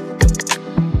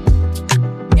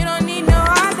 You don't need no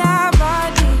other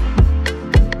body.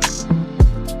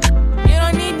 You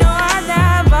don't need no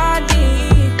other body.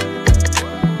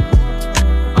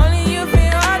 Only you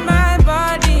feel on my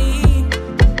body.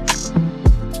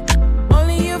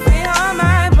 Only you feel on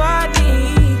my body.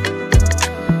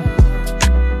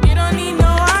 You don't need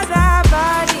no other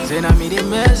body. Say now me they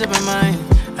mess up my mind,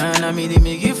 and I me they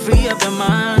make you free up your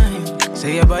mind.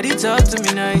 Say your body talk to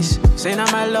me nice. Say now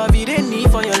my love you didn't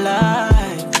need for your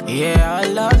life. Yeah, our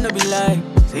love no be like.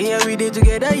 Say yeah we did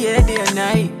together, yeah day and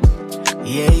night.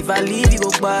 Yeah, if I leave you go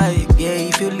by. Yeah,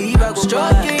 if you leave I go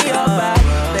stroking your body,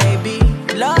 baby.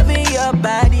 Loving your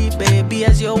body, baby.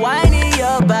 As you're whining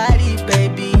your body,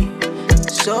 baby.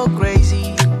 So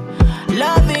crazy.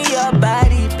 Loving your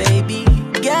body, baby.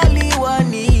 Girl, you want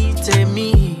need to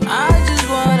me. I just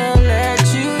wanna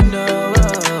let you know.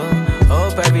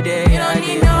 Hope every day You don't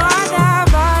need no other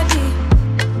body.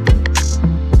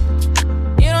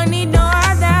 You don't need no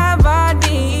other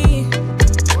body.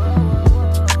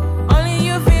 Only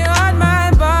you feel on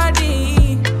my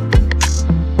body.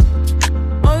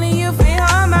 Only you feel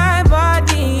on my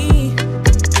body.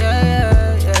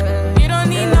 Yeah, yeah. You don't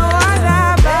need no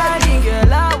other body.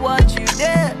 Girl, I want you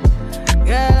there.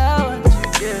 Girl, I want you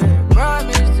there.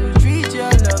 Promise to treat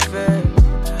your love fair.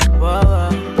 Whoa, whoa,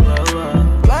 whoa, whoa.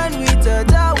 When we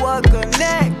touch, I will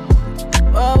connect.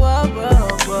 Whoa, whoa, whoa,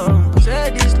 whoa. Say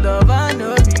this love, I no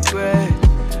regret.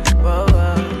 Whoa,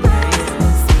 whoa,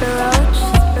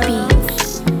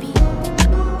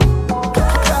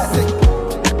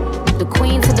 The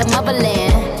queen to the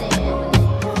motherland.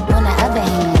 On the other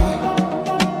hand,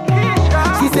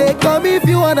 She say, come if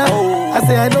you wanna. I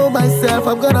say, I know myself,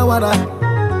 I'm gonna wanna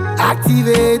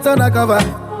activate undercover.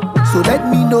 So let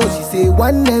me know. She say,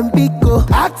 one MB go.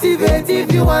 Activate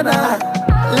if you wanna.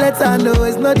 Let her know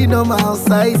it's not the normal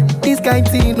size. This kind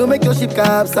thing don't make your ship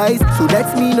capsize. So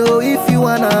let me know if you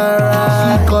wanna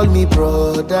ride. She call me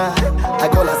brother, I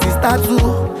call her sister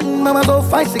too. Mama so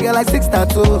fine, she got like 6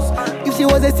 tattoos. If she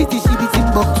was a city, she be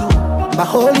Timbuktu. My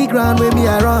holy ground where me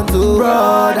I run to.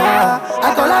 Brother,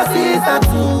 I call her sister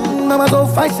too. Mama so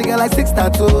fine, she got like 6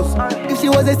 tattoos. If she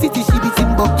was a city, she be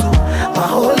Timbuktu. My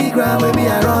holy ground where me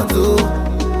I run to.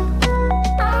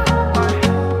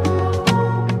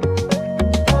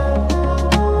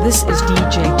 This is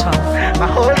DJ Tough. My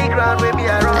holy ground where me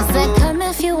I run I said, come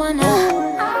if you wanna.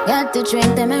 Got to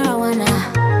drink the marijuana.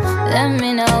 Let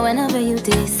me know whenever you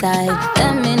decide.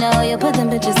 Let me know you put them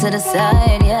bitches to the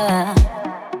side, yeah.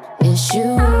 It's you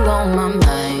on my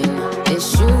mind.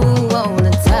 It's you all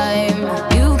the time.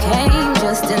 You came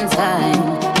just in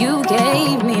time. You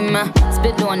gave me my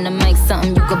spit on the mic,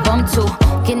 something you could bump to.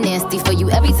 Get nasty for you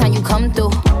every time you come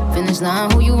through. Finish line,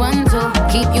 who you run to?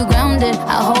 Keep you grounded,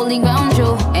 I wholly ground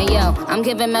you. Hey yo, I'm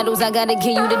giving medals, I gotta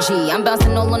give you the G. I'm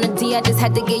bouncing all on the D, I just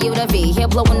had to give you the V. Here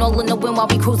blowing all in the wind while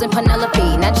we cruising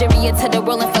Penelope. Nigeria to the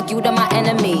world and fuck you to my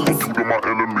enemies.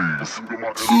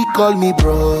 She call me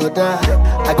brother,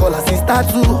 I call her sister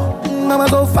too. Mama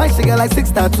so fine, she got like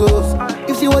 6 tattoos.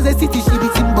 If she was a city, she be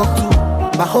Timbuktu.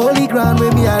 My holy ground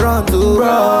where me I run to.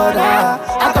 Brother,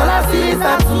 I call her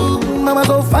sister too. Mama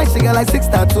so fine, she got like 6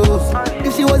 tattoos.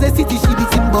 If she was a city, she be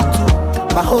Timbuktu.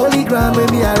 My holy ground where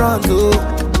me I run to.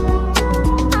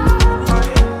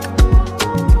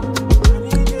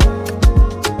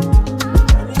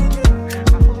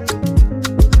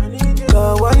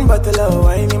 One bottle of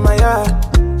wine in my yard.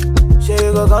 She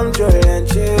go come through and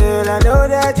chill. I know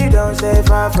that you don't stay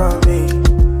far from me.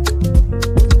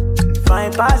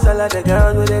 Fine past all of the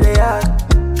girls with the yard.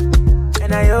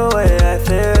 And I know what I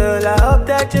feel. I hope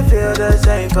that you feel the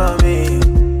same for me.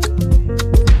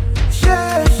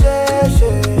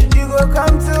 You go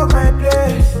come to my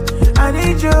place. I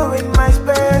need you in my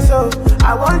space, oh.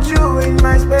 I want you in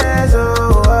my space,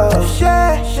 oh.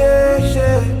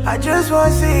 I just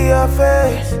wanna see your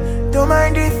face. Don't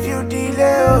mind if you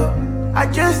delay, oh. I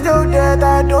just know that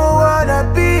I don't wanna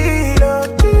be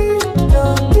lonely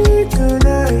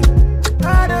tonight.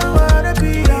 I don't wanna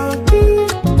be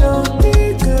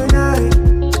lonely tonight.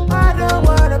 I don't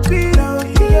wanna be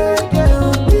lonely,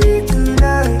 lonely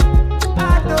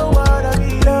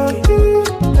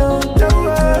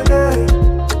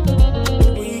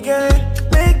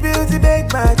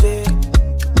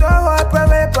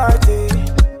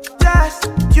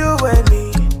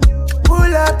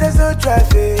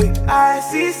traffic. I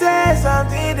see say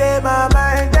something in my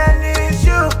mind and it's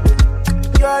you.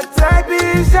 Your type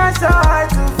is just so hard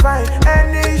to find,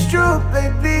 and it's true,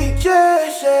 baby.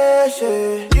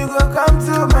 You gon' come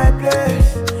to my place.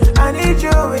 I need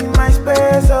you in my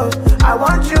space, oh. I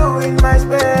want you in my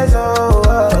space, oh.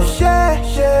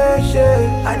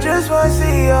 I just wanna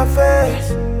see your face.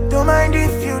 Don't mind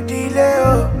if you delay,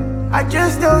 oh. I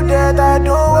just know that I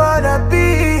don't wanna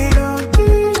be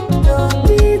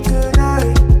lonely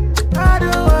tonight. I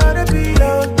don't wanna be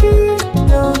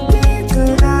lonely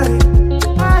tonight.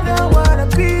 I don't wanna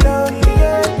be lonely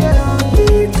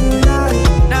tonight.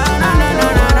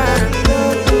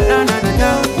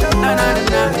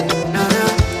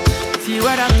 See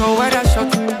whether tall, whether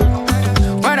short,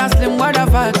 whether slim, whether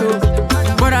fat,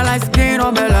 whether light skin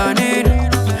or melanin.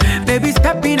 Baby,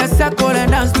 step in a circle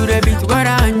and dance to the beat.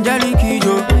 Whether Angelique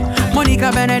Kidjo,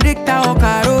 Monica Benedicta or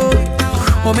Caro,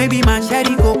 or maybe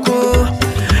Mancheri Coco.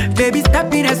 Baby,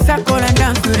 step in a circle and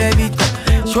dance to the beat.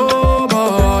 Show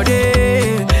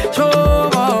body, show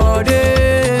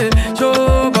body,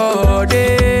 show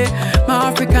body, my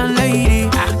African lady.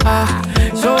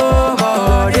 Show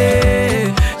body,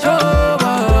 show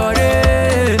body,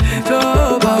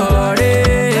 show body,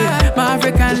 my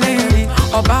African lady.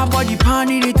 Oh, bad body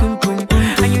panty the tum tum,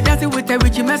 and you dancing with the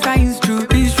Richie Messa instru.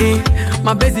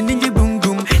 My baby ninja boom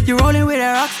boom, you rolling with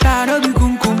a rock star, no be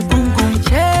kum kum boom boom.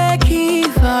 Check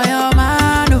it for your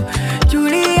man, oh,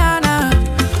 Juliana.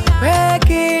 Break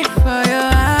it for your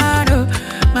hand, oh,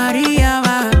 Maria,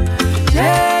 man.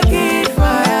 Check it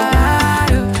for your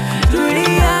hand, oh,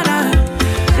 Juliana.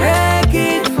 Check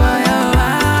it for your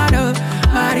hand, oh,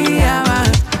 Maria, man.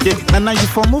 Yeah, Nana, you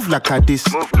for move like a this.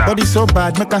 Body so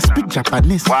bad, make her speak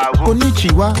Japanese.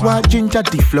 Konnichiwa, wa ginger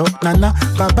the flow. Nana,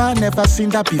 Baba never seen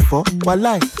that before.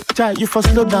 Walai, chai, you for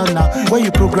slow down now. Where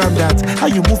you program that? How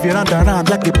you move your hand around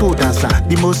like a pole dancer?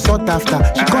 The most sought after.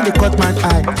 She can't cut my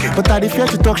eye, but I fear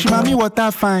to talk. She mami what I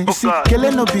find. See,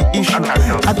 Kele no be issue.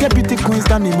 I get beauty queens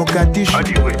down in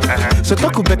Mogadishu. So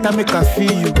talk you better make her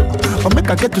feel you, or make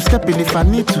her get to step in if I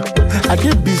need to. I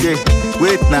get busy.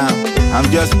 Wait now, I'm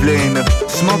just playing.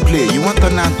 Small play, you want to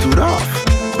turn to rough.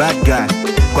 Bad guy,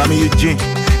 Kwame Eugene.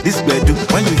 This bedu,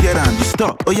 when you hear him, you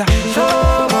stop. Oh yeah.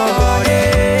 Show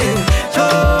body,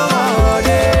 show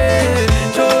body,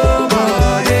 show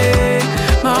body,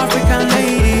 my African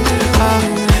lady.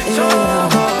 Show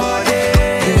body,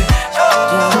 show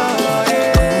body,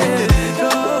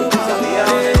 show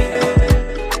body.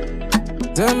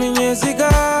 Tell me, Jessica,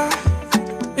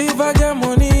 if I get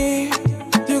money,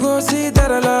 you go see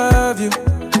that I love you.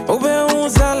 Oh,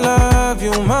 I love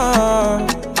you, ma.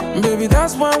 Baby,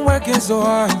 that's why I'm working so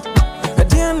hard. At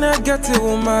the end, I get it,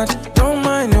 woman. Don't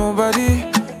mind nobody.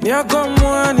 Me, I got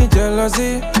money,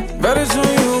 jealousy. Very soon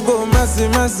you go messy,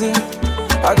 messy.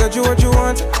 I got you what you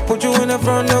want. Put you in the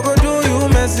front, no go do you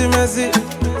messy, messy.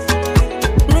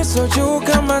 Me so you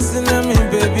can messy, me,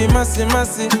 baby, messy,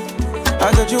 messy.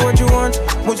 I got you what you want.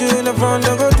 Put you in the front,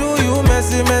 no go do you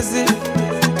messy, messy.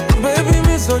 Baby,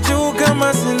 me so you can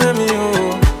messy, me,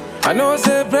 oh. I know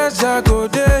say pressure go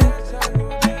day.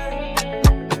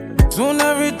 Soon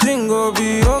everything go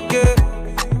be okay.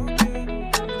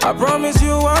 I promise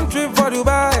you one trip for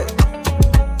Dubai,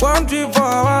 one trip for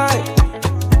Hawaii,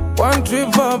 one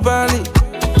trip for Bali.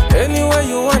 Anywhere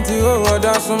you want to go,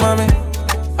 that's for mommy.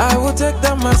 I will take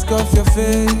the mask off your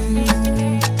face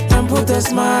and put a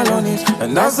smile on it,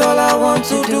 and that's all I want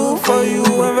to do for you.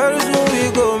 And very soon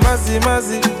we go messy,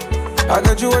 messy. I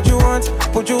got you what you want.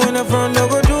 Put you in the front, no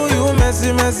go do you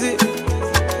messy, messy.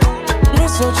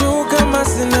 Miss what you can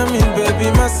messy, me,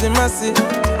 baby, messy, messy.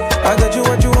 I got you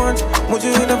what you want. Put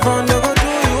you in the front, no go do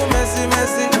you messy,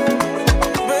 messy.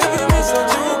 Baby, miss what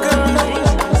you can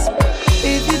messy.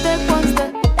 If you take one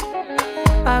step,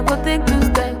 I go take two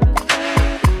steps.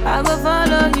 I go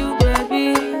follow you, baby.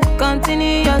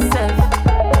 Continue yourself.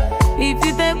 If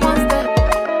you take one step,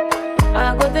 I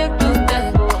go take two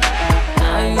steps.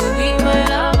 You be my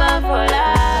lover for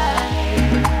life.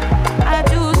 I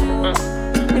choose you.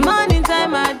 The morning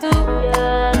time I do,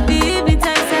 the evening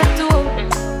time set to.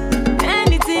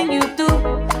 Anything you do,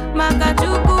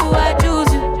 Makachuku, I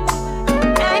choose you.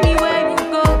 Anywhere you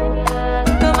go,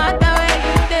 no matter where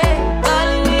you stay.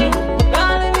 Calling me, oh,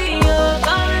 calling me,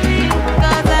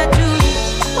 'cause I choose you.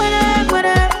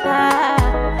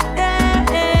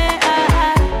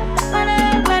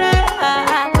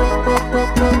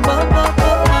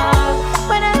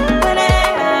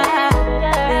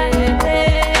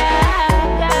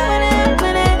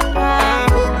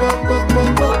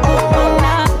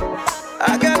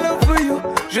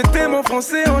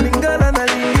 français en lingala na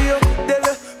lingio. Dès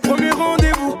le premier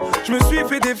rendez-vous, je me suis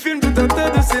fait des films, tout un tas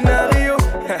de scénarios.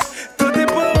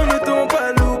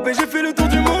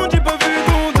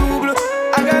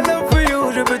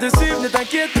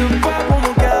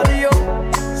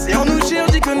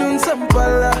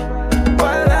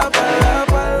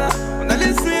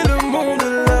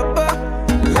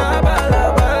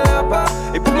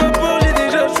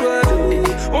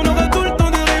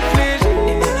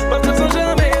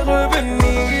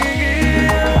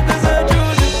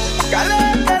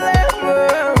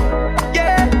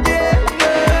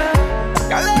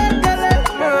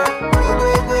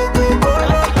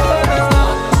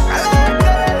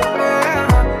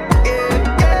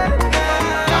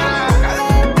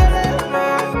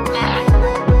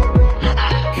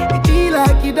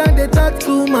 talk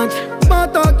too much. Small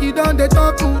talk, you don't they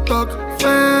talk who talk.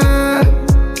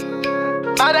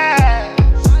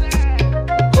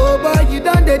 Oh boy, you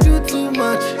don't they do too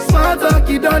much. Small talk,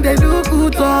 you don't they do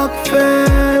good talk.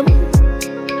 And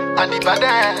the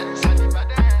baddest.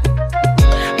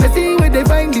 Let's see where they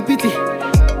find the pity.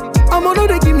 I'm gonna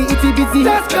they give me itty bitty.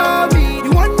 Just call me.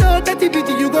 You want know that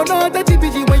bitty, you gon' know that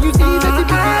bitty when you see that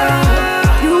bitty.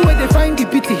 You where they find the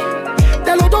pity.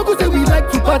 Tell Odogu say we like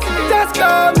to party. Just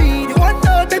call me. You want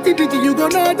know that bitty, you gon'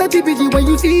 know that bitty when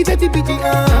you see that bitty.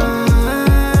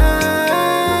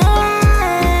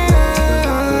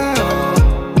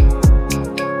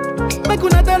 Make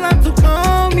una tell her to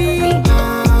call me.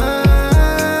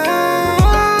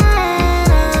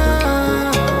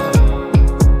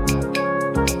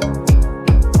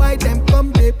 Why them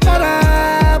come they para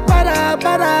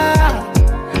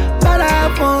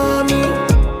for me?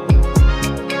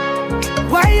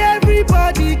 Why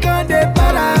everybody come they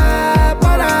para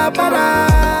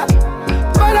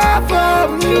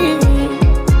for me?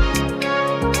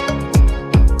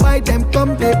 Why them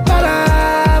come they para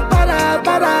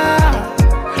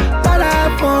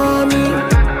for me?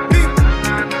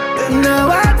 Now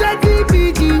I take the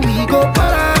BG, we go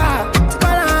para,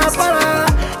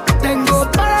 then go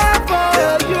para for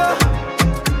you.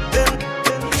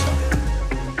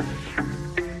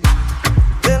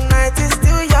 The night is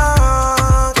still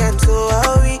young and so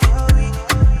are we.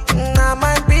 I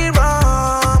might be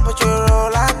wrong, but you're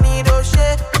all I need, oh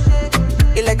shit.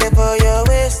 You like it for your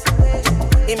waist,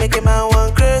 you make it my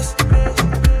one curse.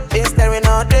 Been staring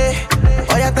all day.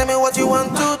 Oh yeah, tell me what you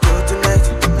want to do tonight.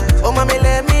 Oh mommy,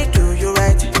 let me do you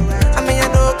right. I mean I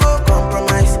no go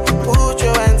compromise. Put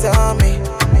your hands on me.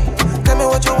 Tell me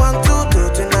what you want to do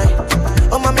tonight.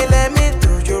 Oh mommy, let me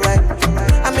do you right.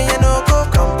 I mean I no go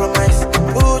compromise.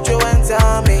 Put your hands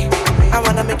on me. I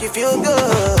wanna make you feel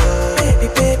good.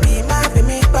 Baby, my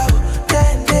baby, bow.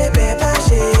 Then baby, my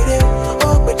shade.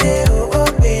 Oh baby,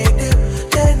 oh baby.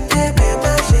 Then baby,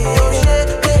 my shade.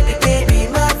 Baby,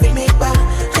 my baby, bow.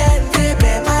 Then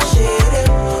baby, my shade.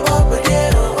 Oh baby,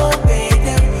 oh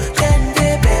baby. Then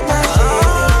baby, my shade.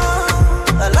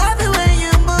 I love it when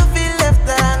you move it left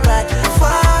and right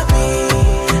for me.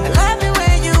 I love it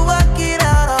when you walk it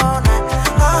out all night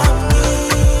on me.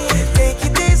 Take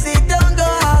it easy, don't go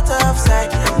out of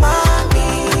sight, mommy.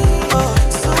 Oh,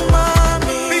 so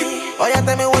mommy. Oh yeah,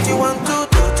 tell me what you want to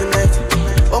do tonight.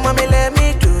 Oh mommy, let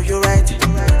me do you right.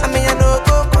 I mean I no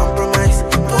go compromise.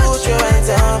 Put your hands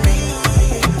on me.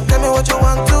 Tell me what you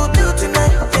want to do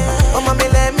tonight. Oh mommy,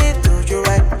 let me do you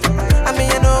right. I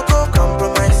mean I no go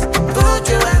compromise. Put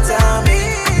your hands on me.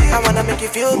 I wanna make you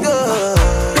feel good.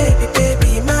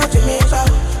 Baby, my Jimmy Bow.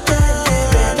 Then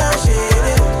baby, my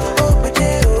shade. Oh baby,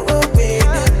 oh baby.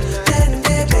 Then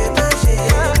baby, my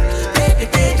shade.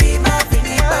 Baby, my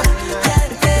baby Bow. Then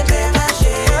baby, my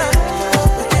shade. Oh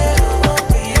baby, oh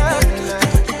baby.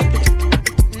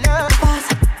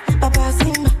 Papa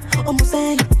Simba, oh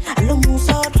Musei, allo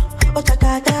Musodo, oh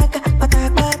Chaka, Pata,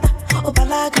 oh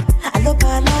Balaga, allo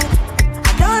Balaga. I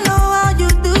don't know how you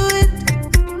do it.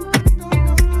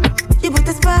 You put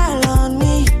a spell on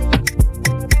me.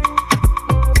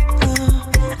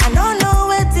 I don't know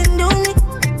what to do me,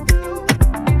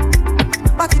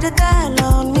 but you the dial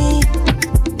on me.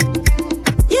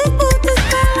 You put a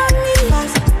spell on me.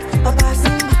 Papa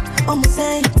Simba, oh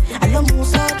Musei, allo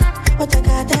Musodo, oh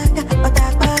Chaka, Pata,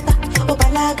 oh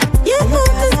Balaga. You put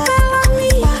a spell on me.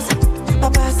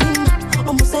 Papa Simba,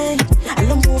 oh Musei,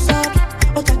 allo Musodo,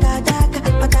 oh Chaka,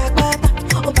 Pata,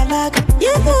 oh Balaga.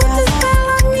 You put a spell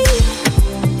on me.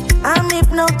 I'm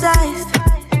hypnotized.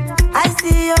 I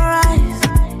see your eyes.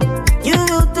 You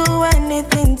will do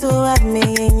anything to have me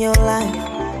in your life.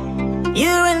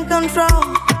 You're in control.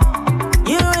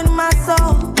 You're in my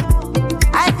soul.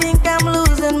 I think I'm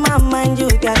losing my mind. You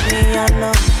got me, I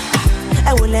know.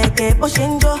 I will like a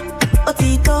poshinjo.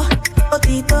 Otito.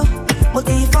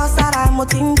 Motifo Sara,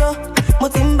 Motingo.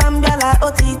 Motimbambiala,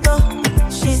 Otito.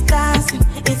 She's dancing,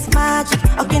 it's magic.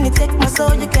 How can you take my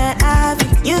soul? You can't have it.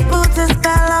 You put a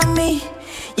spell on me.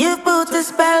 You put a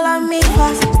spell on me.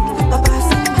 Fast, Papa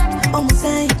Simba, oh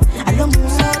Musei, allo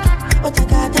Musodo, oh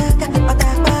Chaka, Pata,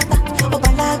 oh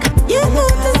Balaga. You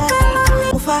put a spell on me.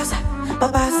 Mufasa,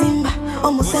 Papa Simba,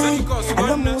 oh Musei,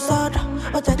 allo Musodo,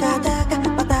 oh Chaka,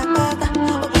 Pata.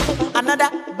 Another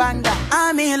banger.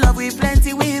 I'm in love with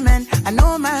plenty women. I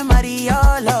know my marry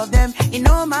all of them. It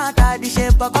no matter the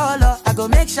shape or color. I go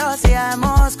make sure say I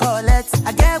must collect.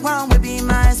 I get one will be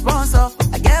my sponsor.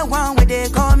 I get one where they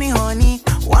call me honey.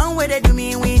 One where they do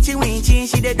me winchy.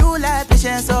 She they do like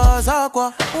patience or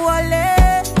soko.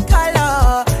 Wale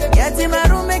color. Get in my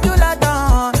room make you la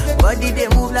down. Body they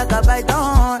move like a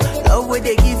python. Love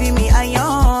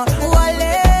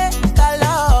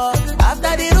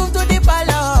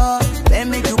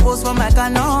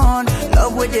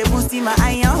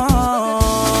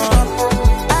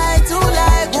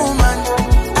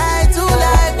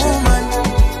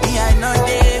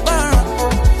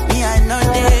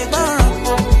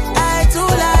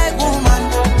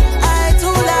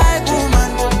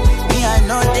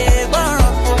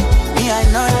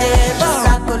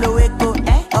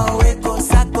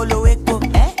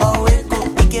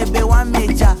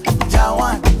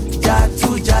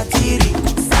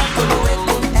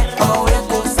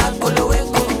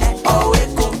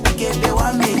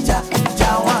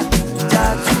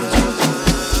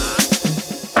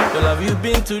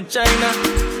to China.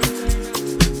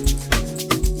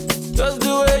 Just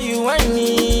the way you want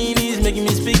me, is making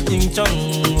me speak in tongue.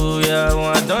 Oh yeah,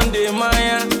 I done the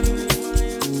Maya.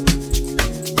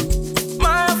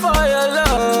 Maya for your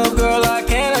love, girl, I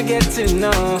cannot get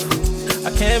enough.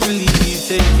 I can't believe you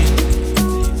take it.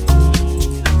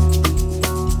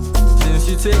 Since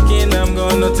you taking, I'm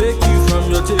gonna take you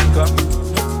from your taker.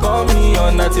 Call me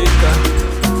Undertaker.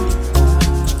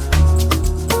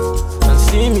 And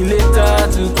see me later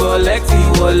to collect the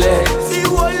wallet.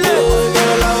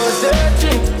 Girl, I was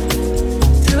searching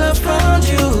till I found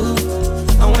you.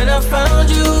 And when I found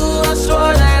you, I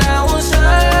swore that I won't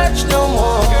search no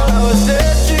more. Girl, I was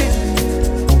searching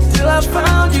till I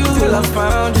found you.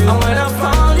 And when I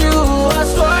found you, I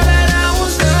swore that I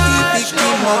won't search no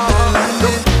more.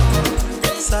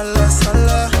 Sala,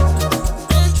 sala,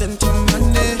 gentleman.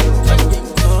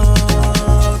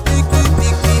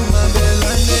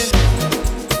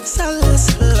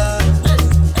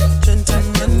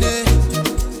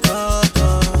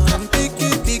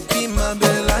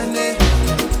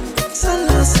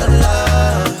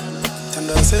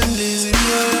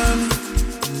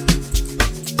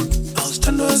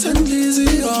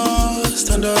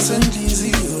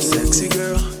 Sexy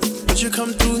girl, would you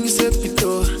come through and you set me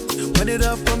door? Run it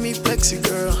up for me, flexy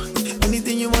girl.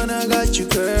 Anything you want, I got you,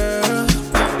 girl.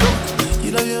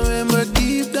 You know you remember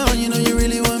deep down, you know you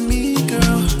really want me,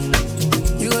 girl.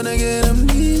 You gonna get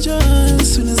amnesia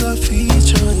as soon as I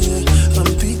feature, yeah.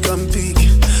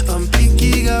 I'm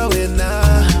picky, gawe na.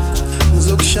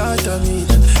 Nzokushata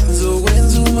mina,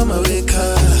 nzokwenza umama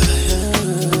wekhaya.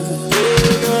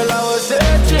 Girl, I was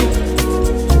searching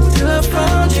till I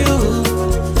found you.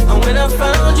 And when I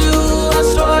found you, I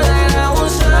swore that I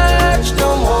won't search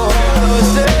no more. I was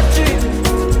searching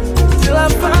till I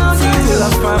found you.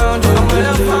 And when I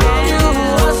found you,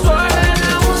 I swore that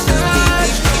I won't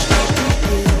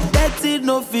search. Betty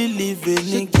no feel living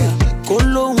nigga.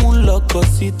 Kolo un loco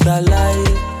sita lie.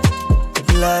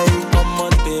 Mama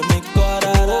te me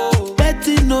corara.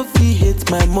 Betty no feel hate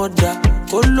my mother.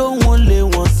 Kolo un le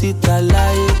one sita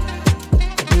lie.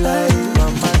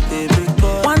 Mama te me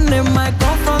corara. One day I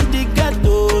come from the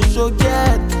ghetto, so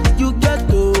get. You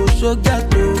ghetto, so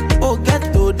ghetto. Oh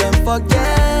ghetto, then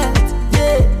forget.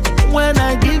 Yeah. When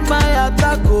I give my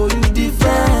attack, oh you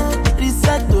defend.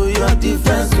 Reset to your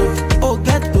defense, oh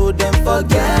ghetto, then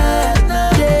forget.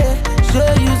 Yeah. So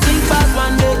you sing fast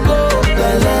when they go.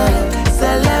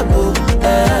 Celebo,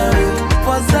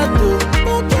 Fossetto.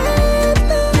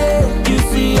 You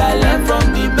see, I learned from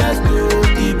the best to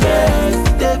the best.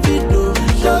 Davido,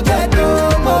 Shogato,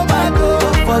 Mobado,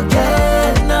 don't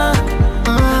forget now.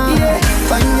 Yeah,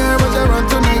 fine girl, but you run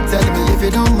tonight. Tell me if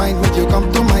you don't mind, would you come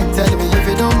to mine? Tell me if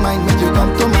you don't mind, would you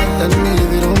come to mine? Tell me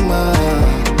if you don't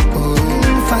mind. Oh,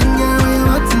 fine girl, when you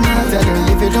run tonight. Tell me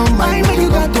if you don't mind, would you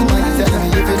come to mine? Tell me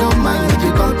if you don't mind, would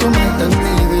you come to mine? Tell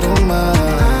me if you don't mind.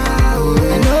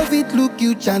 I know if it look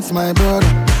you chance, my brother.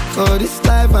 For this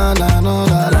life and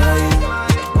another life.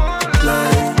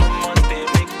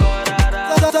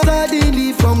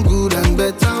 Suddenly from good and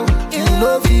better. You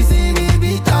love easy, we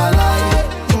beat our life.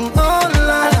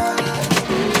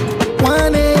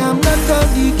 One day I'm not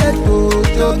of the ghetto,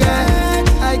 so get.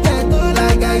 I get to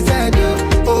like I said,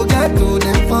 oh get to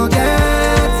them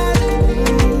forget.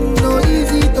 No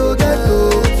easy to get to,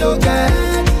 so get.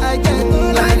 I get to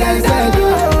like I said,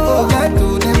 oh get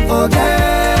to them forget.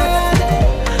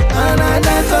 And I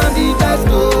dance on the best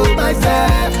to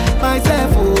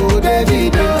myself, oh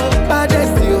David, but they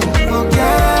still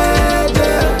forget.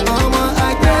 Mama, I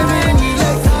can't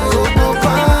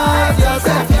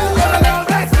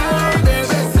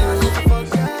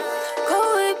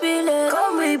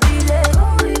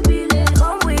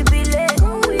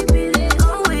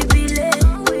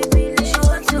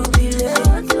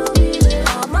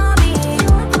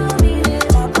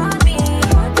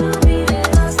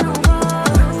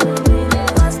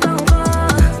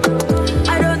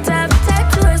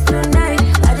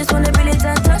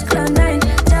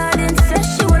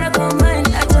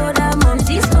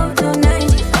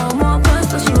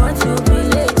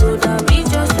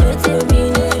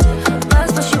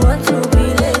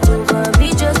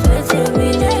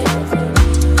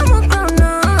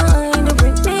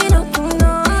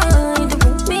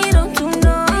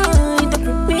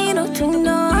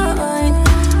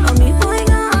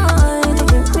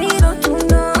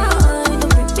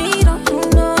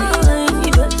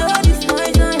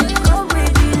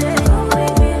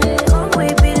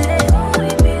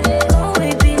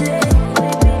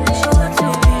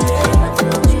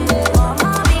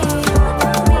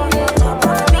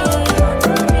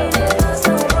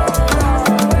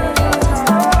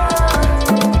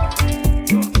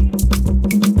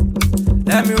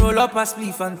roll up a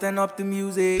spliff and turn up the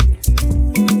music.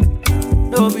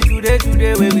 Don't be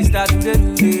today where we start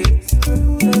today.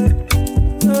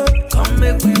 Come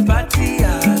make we party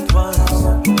at once.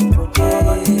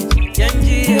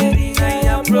 Genji, Eddie,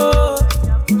 Naya, bro.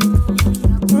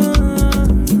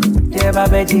 Yeah,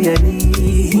 baby,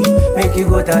 Eddie, make you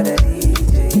go to the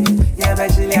DJ. Yeah,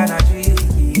 baby, I'm not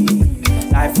tricky.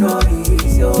 Life no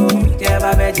easy, yo.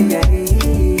 Yeah, baby,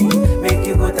 Eddie, make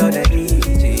you go to the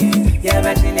DJ. Yeah,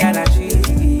 baby, I'm not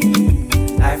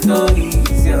tricky. Life no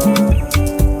easy, yo.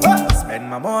 Spend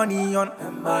my money on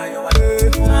my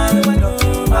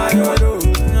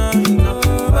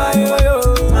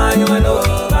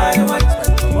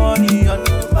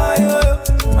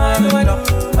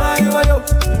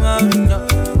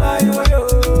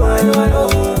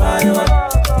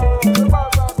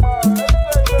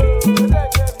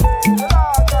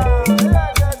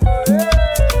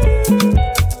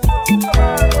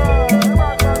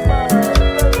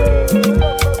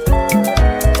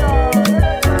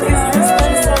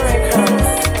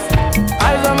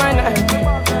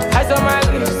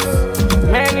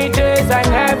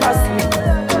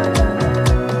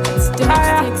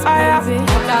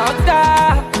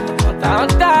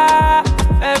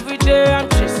every day I'm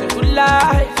chasing good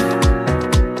life.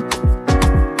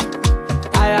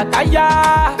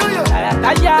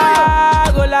 Taya,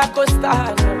 roller coaster,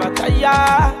 never tire.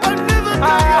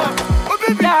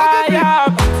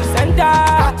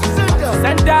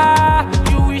 Sender,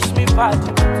 you wish me bad.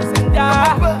 Sender,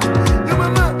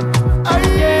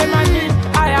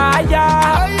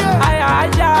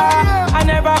 I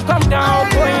never come down,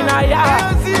 going higher.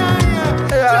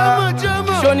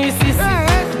 Johnny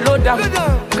Sisi, load up,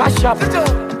 cash up,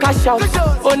 cash out,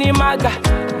 Onimaga,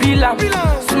 Bilam,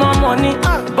 small money,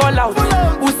 ball out,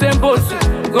 Usain Bolt,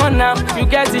 run am, you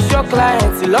get the show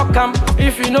clients, lock am,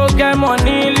 if you no get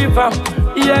money, leave am,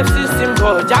 EFC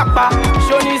symbol, Japa,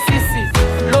 Johnny Sisi,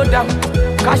 load up,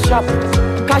 cash up,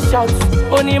 cash out,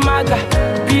 Onimaga,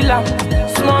 Bilam,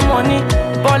 small money,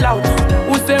 ball out,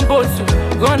 Usain Bolt,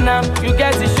 run am, you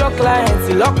get the show clients,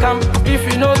 lock am, if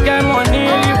you no get money,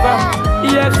 leave am,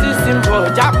 EFC symbol,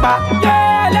 Japa,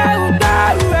 yeah, let you go,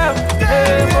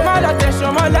 come on,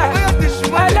 attention, my life, let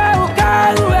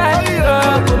you go,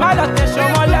 come on, attention,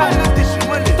 my life,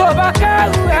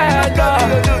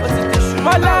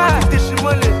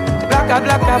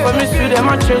 black, for me, see them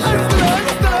on chasing.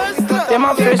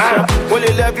 Only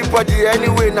everybody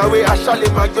anyway, now we are shall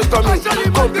my good tummy.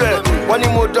 Compare, one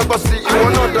more double see, you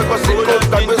want not double see, go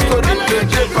back with story,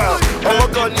 paper. Oh,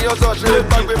 God, you also should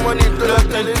back with money to the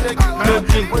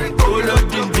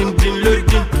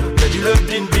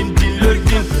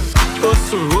looking,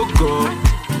 Osun Ogo,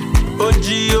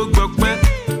 Oji Ogbokpe,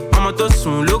 Mama to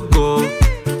Sun Logo,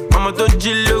 Mama to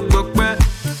Ji Logokpe,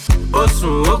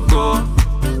 Osun Ogo,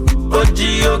 Oji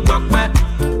Ogbokpe.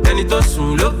 Any to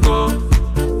soon logo,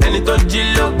 any to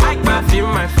jillo. I can't feel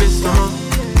my face no more.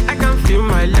 I can't feel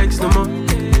my legs no more.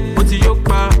 What you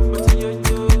pa?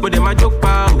 What am I joke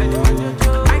pa?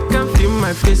 I can't feel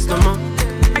my face no more.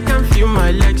 I can't feel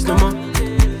my legs no more.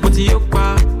 What you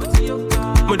pa?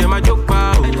 What am I joke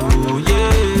pa? Oh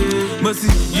yeah. Bossy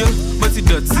yo, bossy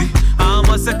dirty. I'm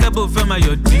a second for my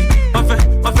yodi. My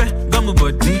friend, got my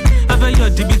body. Your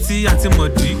DBT àti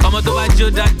mọ̀dí. Ọmọ tó bá jó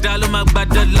dáadáa ló máa gba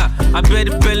dọ́là.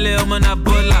 Abẹ́rẹ́ pẹ́lẹ́ ọmọ náà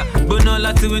bọ́là. Gbóná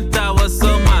láti winter wọ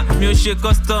summer. Mi ò ṣe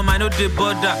custom, I no dey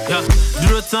border.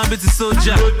 Dúró tán bí ti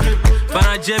sójà.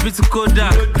 Farajẹ́ bí ti kódà.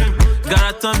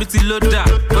 Gara tán bí ti lódà.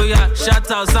 Oya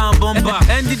shout out sáwọn bọ́mbà.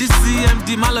 NDDC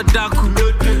MD má lọ dákú.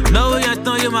 Náwó yẹn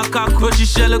tán yóò máa kákú.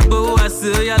 Òṣìṣẹ́ ló gbowó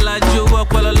àṣẹ. Oya lajú owó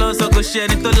ọpọlọ lọ́sọ̀ kò ṣe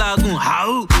ẹni tó làágùn.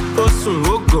 Osun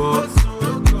Ogo.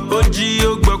 Oji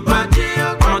Ogbokpe,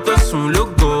 ọmọ tó sùn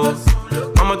lógo,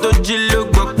 ọmọ tó jí ló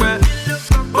gbọpẹ́.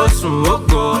 Osun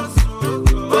Ogo,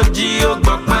 Oji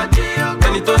Ogbokpe,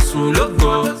 ẹni tó sùn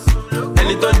lógo,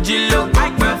 ẹni tó jí ló gbọpẹ́. I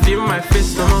can't feel my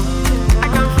face no more, I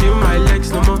can't feel my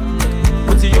legs no more.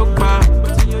 Mo ti yó pa,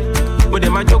 mo dẹ̀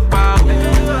máa jó pa.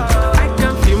 I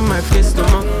can't feel my face no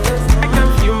more, I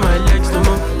can't feel my legs no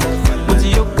more. Mo ti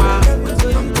yó pa,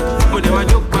 mo dẹ̀ máa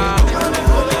jó pa.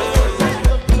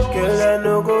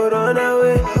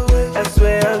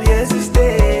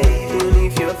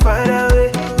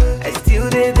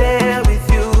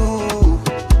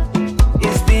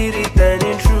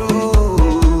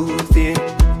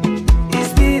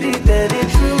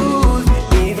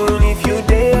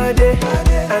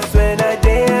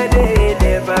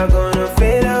 Never go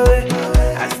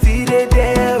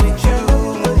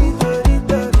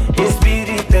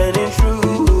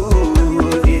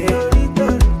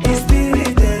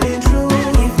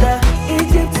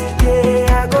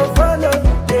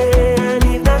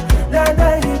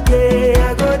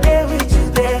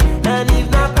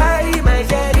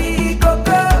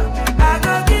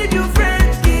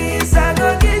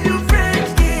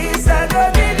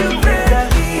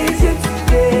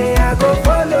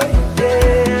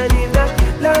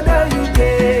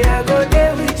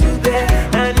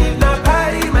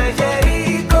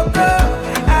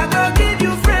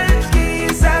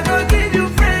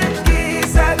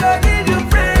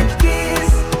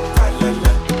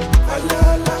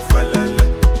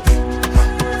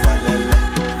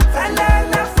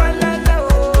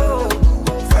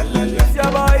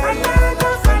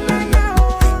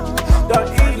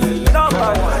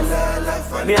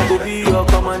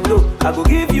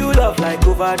give you love like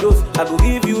overdose. I go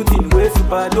give you thing way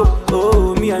super dope.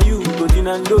 Oh, me and you go din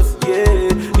and dose. Yeah,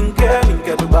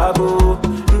 minke babo,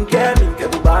 minke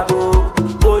babo.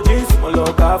 Bojins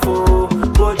molokafo,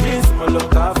 bojins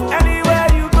molokafo. Anywhere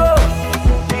you go,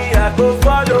 me I go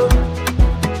follow.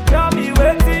 Tell me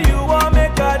what you want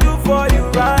make I do for you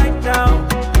right now.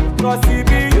 'Cause it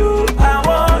be you I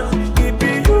want, it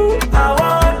be you I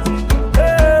want.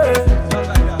 Hey,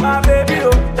 my baby,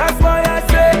 oh, that's why I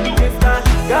say if not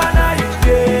Ghana you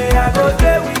stay, I go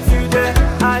stay with you there.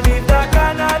 And if not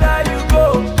Canada you go,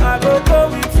 I go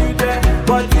with you there.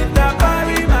 But if not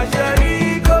Paris, my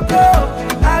chérie, go.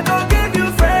 I go give you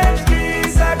French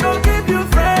kiss, I go give you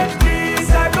French kiss,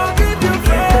 I go give you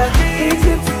French kiss.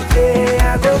 If today,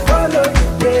 I go follow you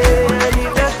there. And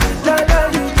if not Ghana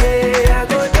you stay, I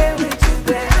go stay with you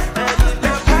there. And if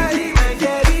not Paris, my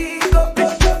chérie, go.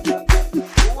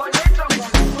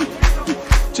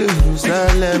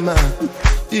 Jerusalem,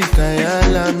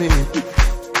 Ikayalami,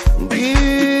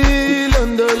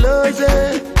 Gilondoloze,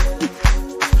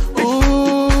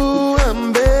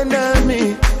 Ambenami,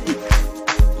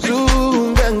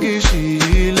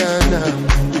 Zungangishilana.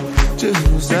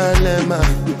 Jerusalem,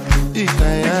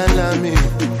 Ikayalami,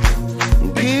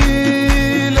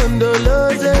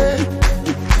 Gilondoloze,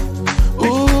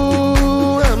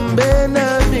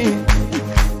 Ambenami,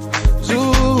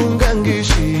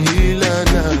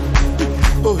 Zungangishilana.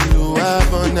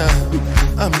 Oluwabona,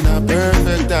 I'm not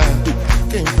perfect. I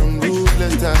came from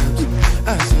ruthless times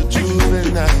as a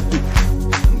juvenile.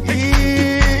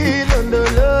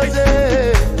 Ilondoloze,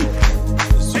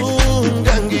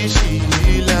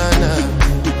 Zungangishilana.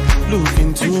 Look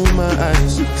into my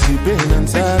eyes, see pain and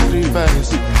sacrifice.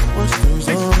 What's goes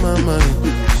on my mind?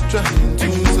 Just trying to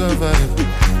survive.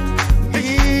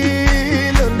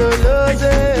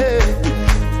 Ilondoloze,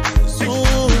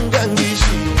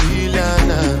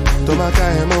 Zungangishilana. Tomaka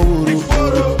emo wuru,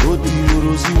 oti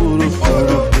wuru si wuru.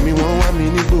 Emi won wa mi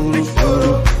ni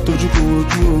gboro, toju ko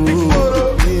oju o.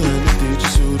 Ni eni teji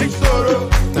sori,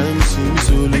 time si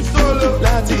mi solo.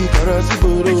 Láti Ìkọ̀rọ̀ sí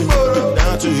gboro,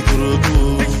 down to Ìkòròdú o.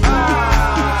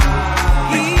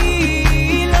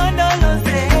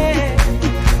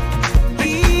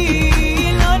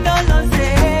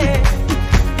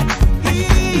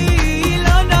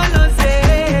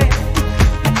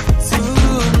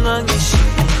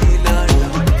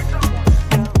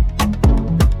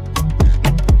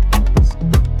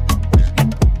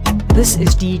 This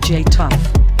is DJ Tough.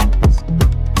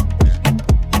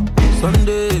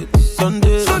 Sunday,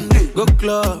 go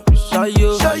club,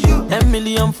 shayo, 10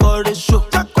 million for the show.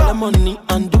 Collect money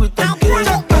and do it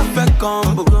again. Perfect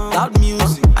combo, loud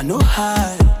music, I know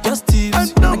high, just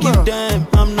tips. I give them,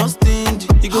 I'm not stingy.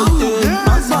 You go take,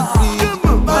 I'm not greedy.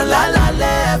 Oh la la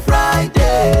la,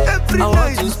 Friday, I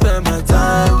want to spend my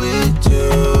time with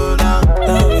you now,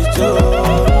 with you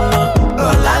now.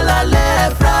 Oh la la la,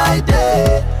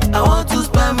 Friday, I want to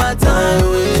spend my time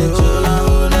with you now.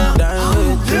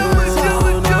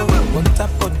 What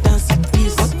type of dance is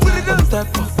this? What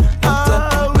type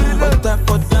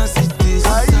of dance is this?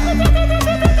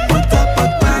 What type of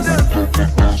dance?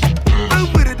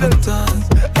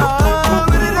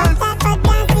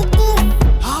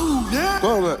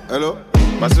 Hello?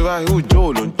 Masiva who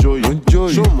Joe don't joy.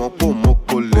 Show mo po mo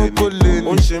kole.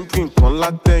 On ṣe ń pín nǹkan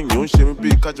látẹ̀yìn, on ṣe ń bí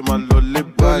kájọ máa lọ lé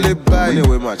báyìí.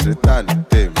 Anyway, my ṣe tá ní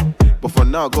tèmi. But for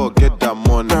now, gotta get that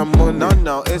money.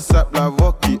 Now, ASAP like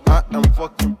Rocky. I am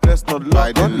fucking blessed, not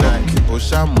lucky.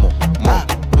 Oshamo,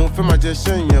 mo fẹ́ máa jẹ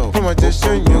ṣẹ́yìn o. Mo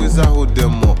rí sáhó dẹ̀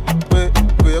mọ̀. Pé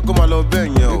kò yẹ kó máa lọ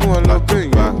bẹ́yìn o.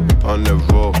 Back on the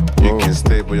road, you can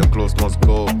stay but your clothes must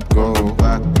go. Go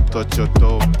back, touch your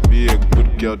toe. Be a good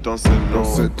girl, don't say no.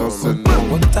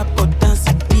 What type of dance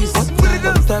is this?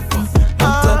 What type of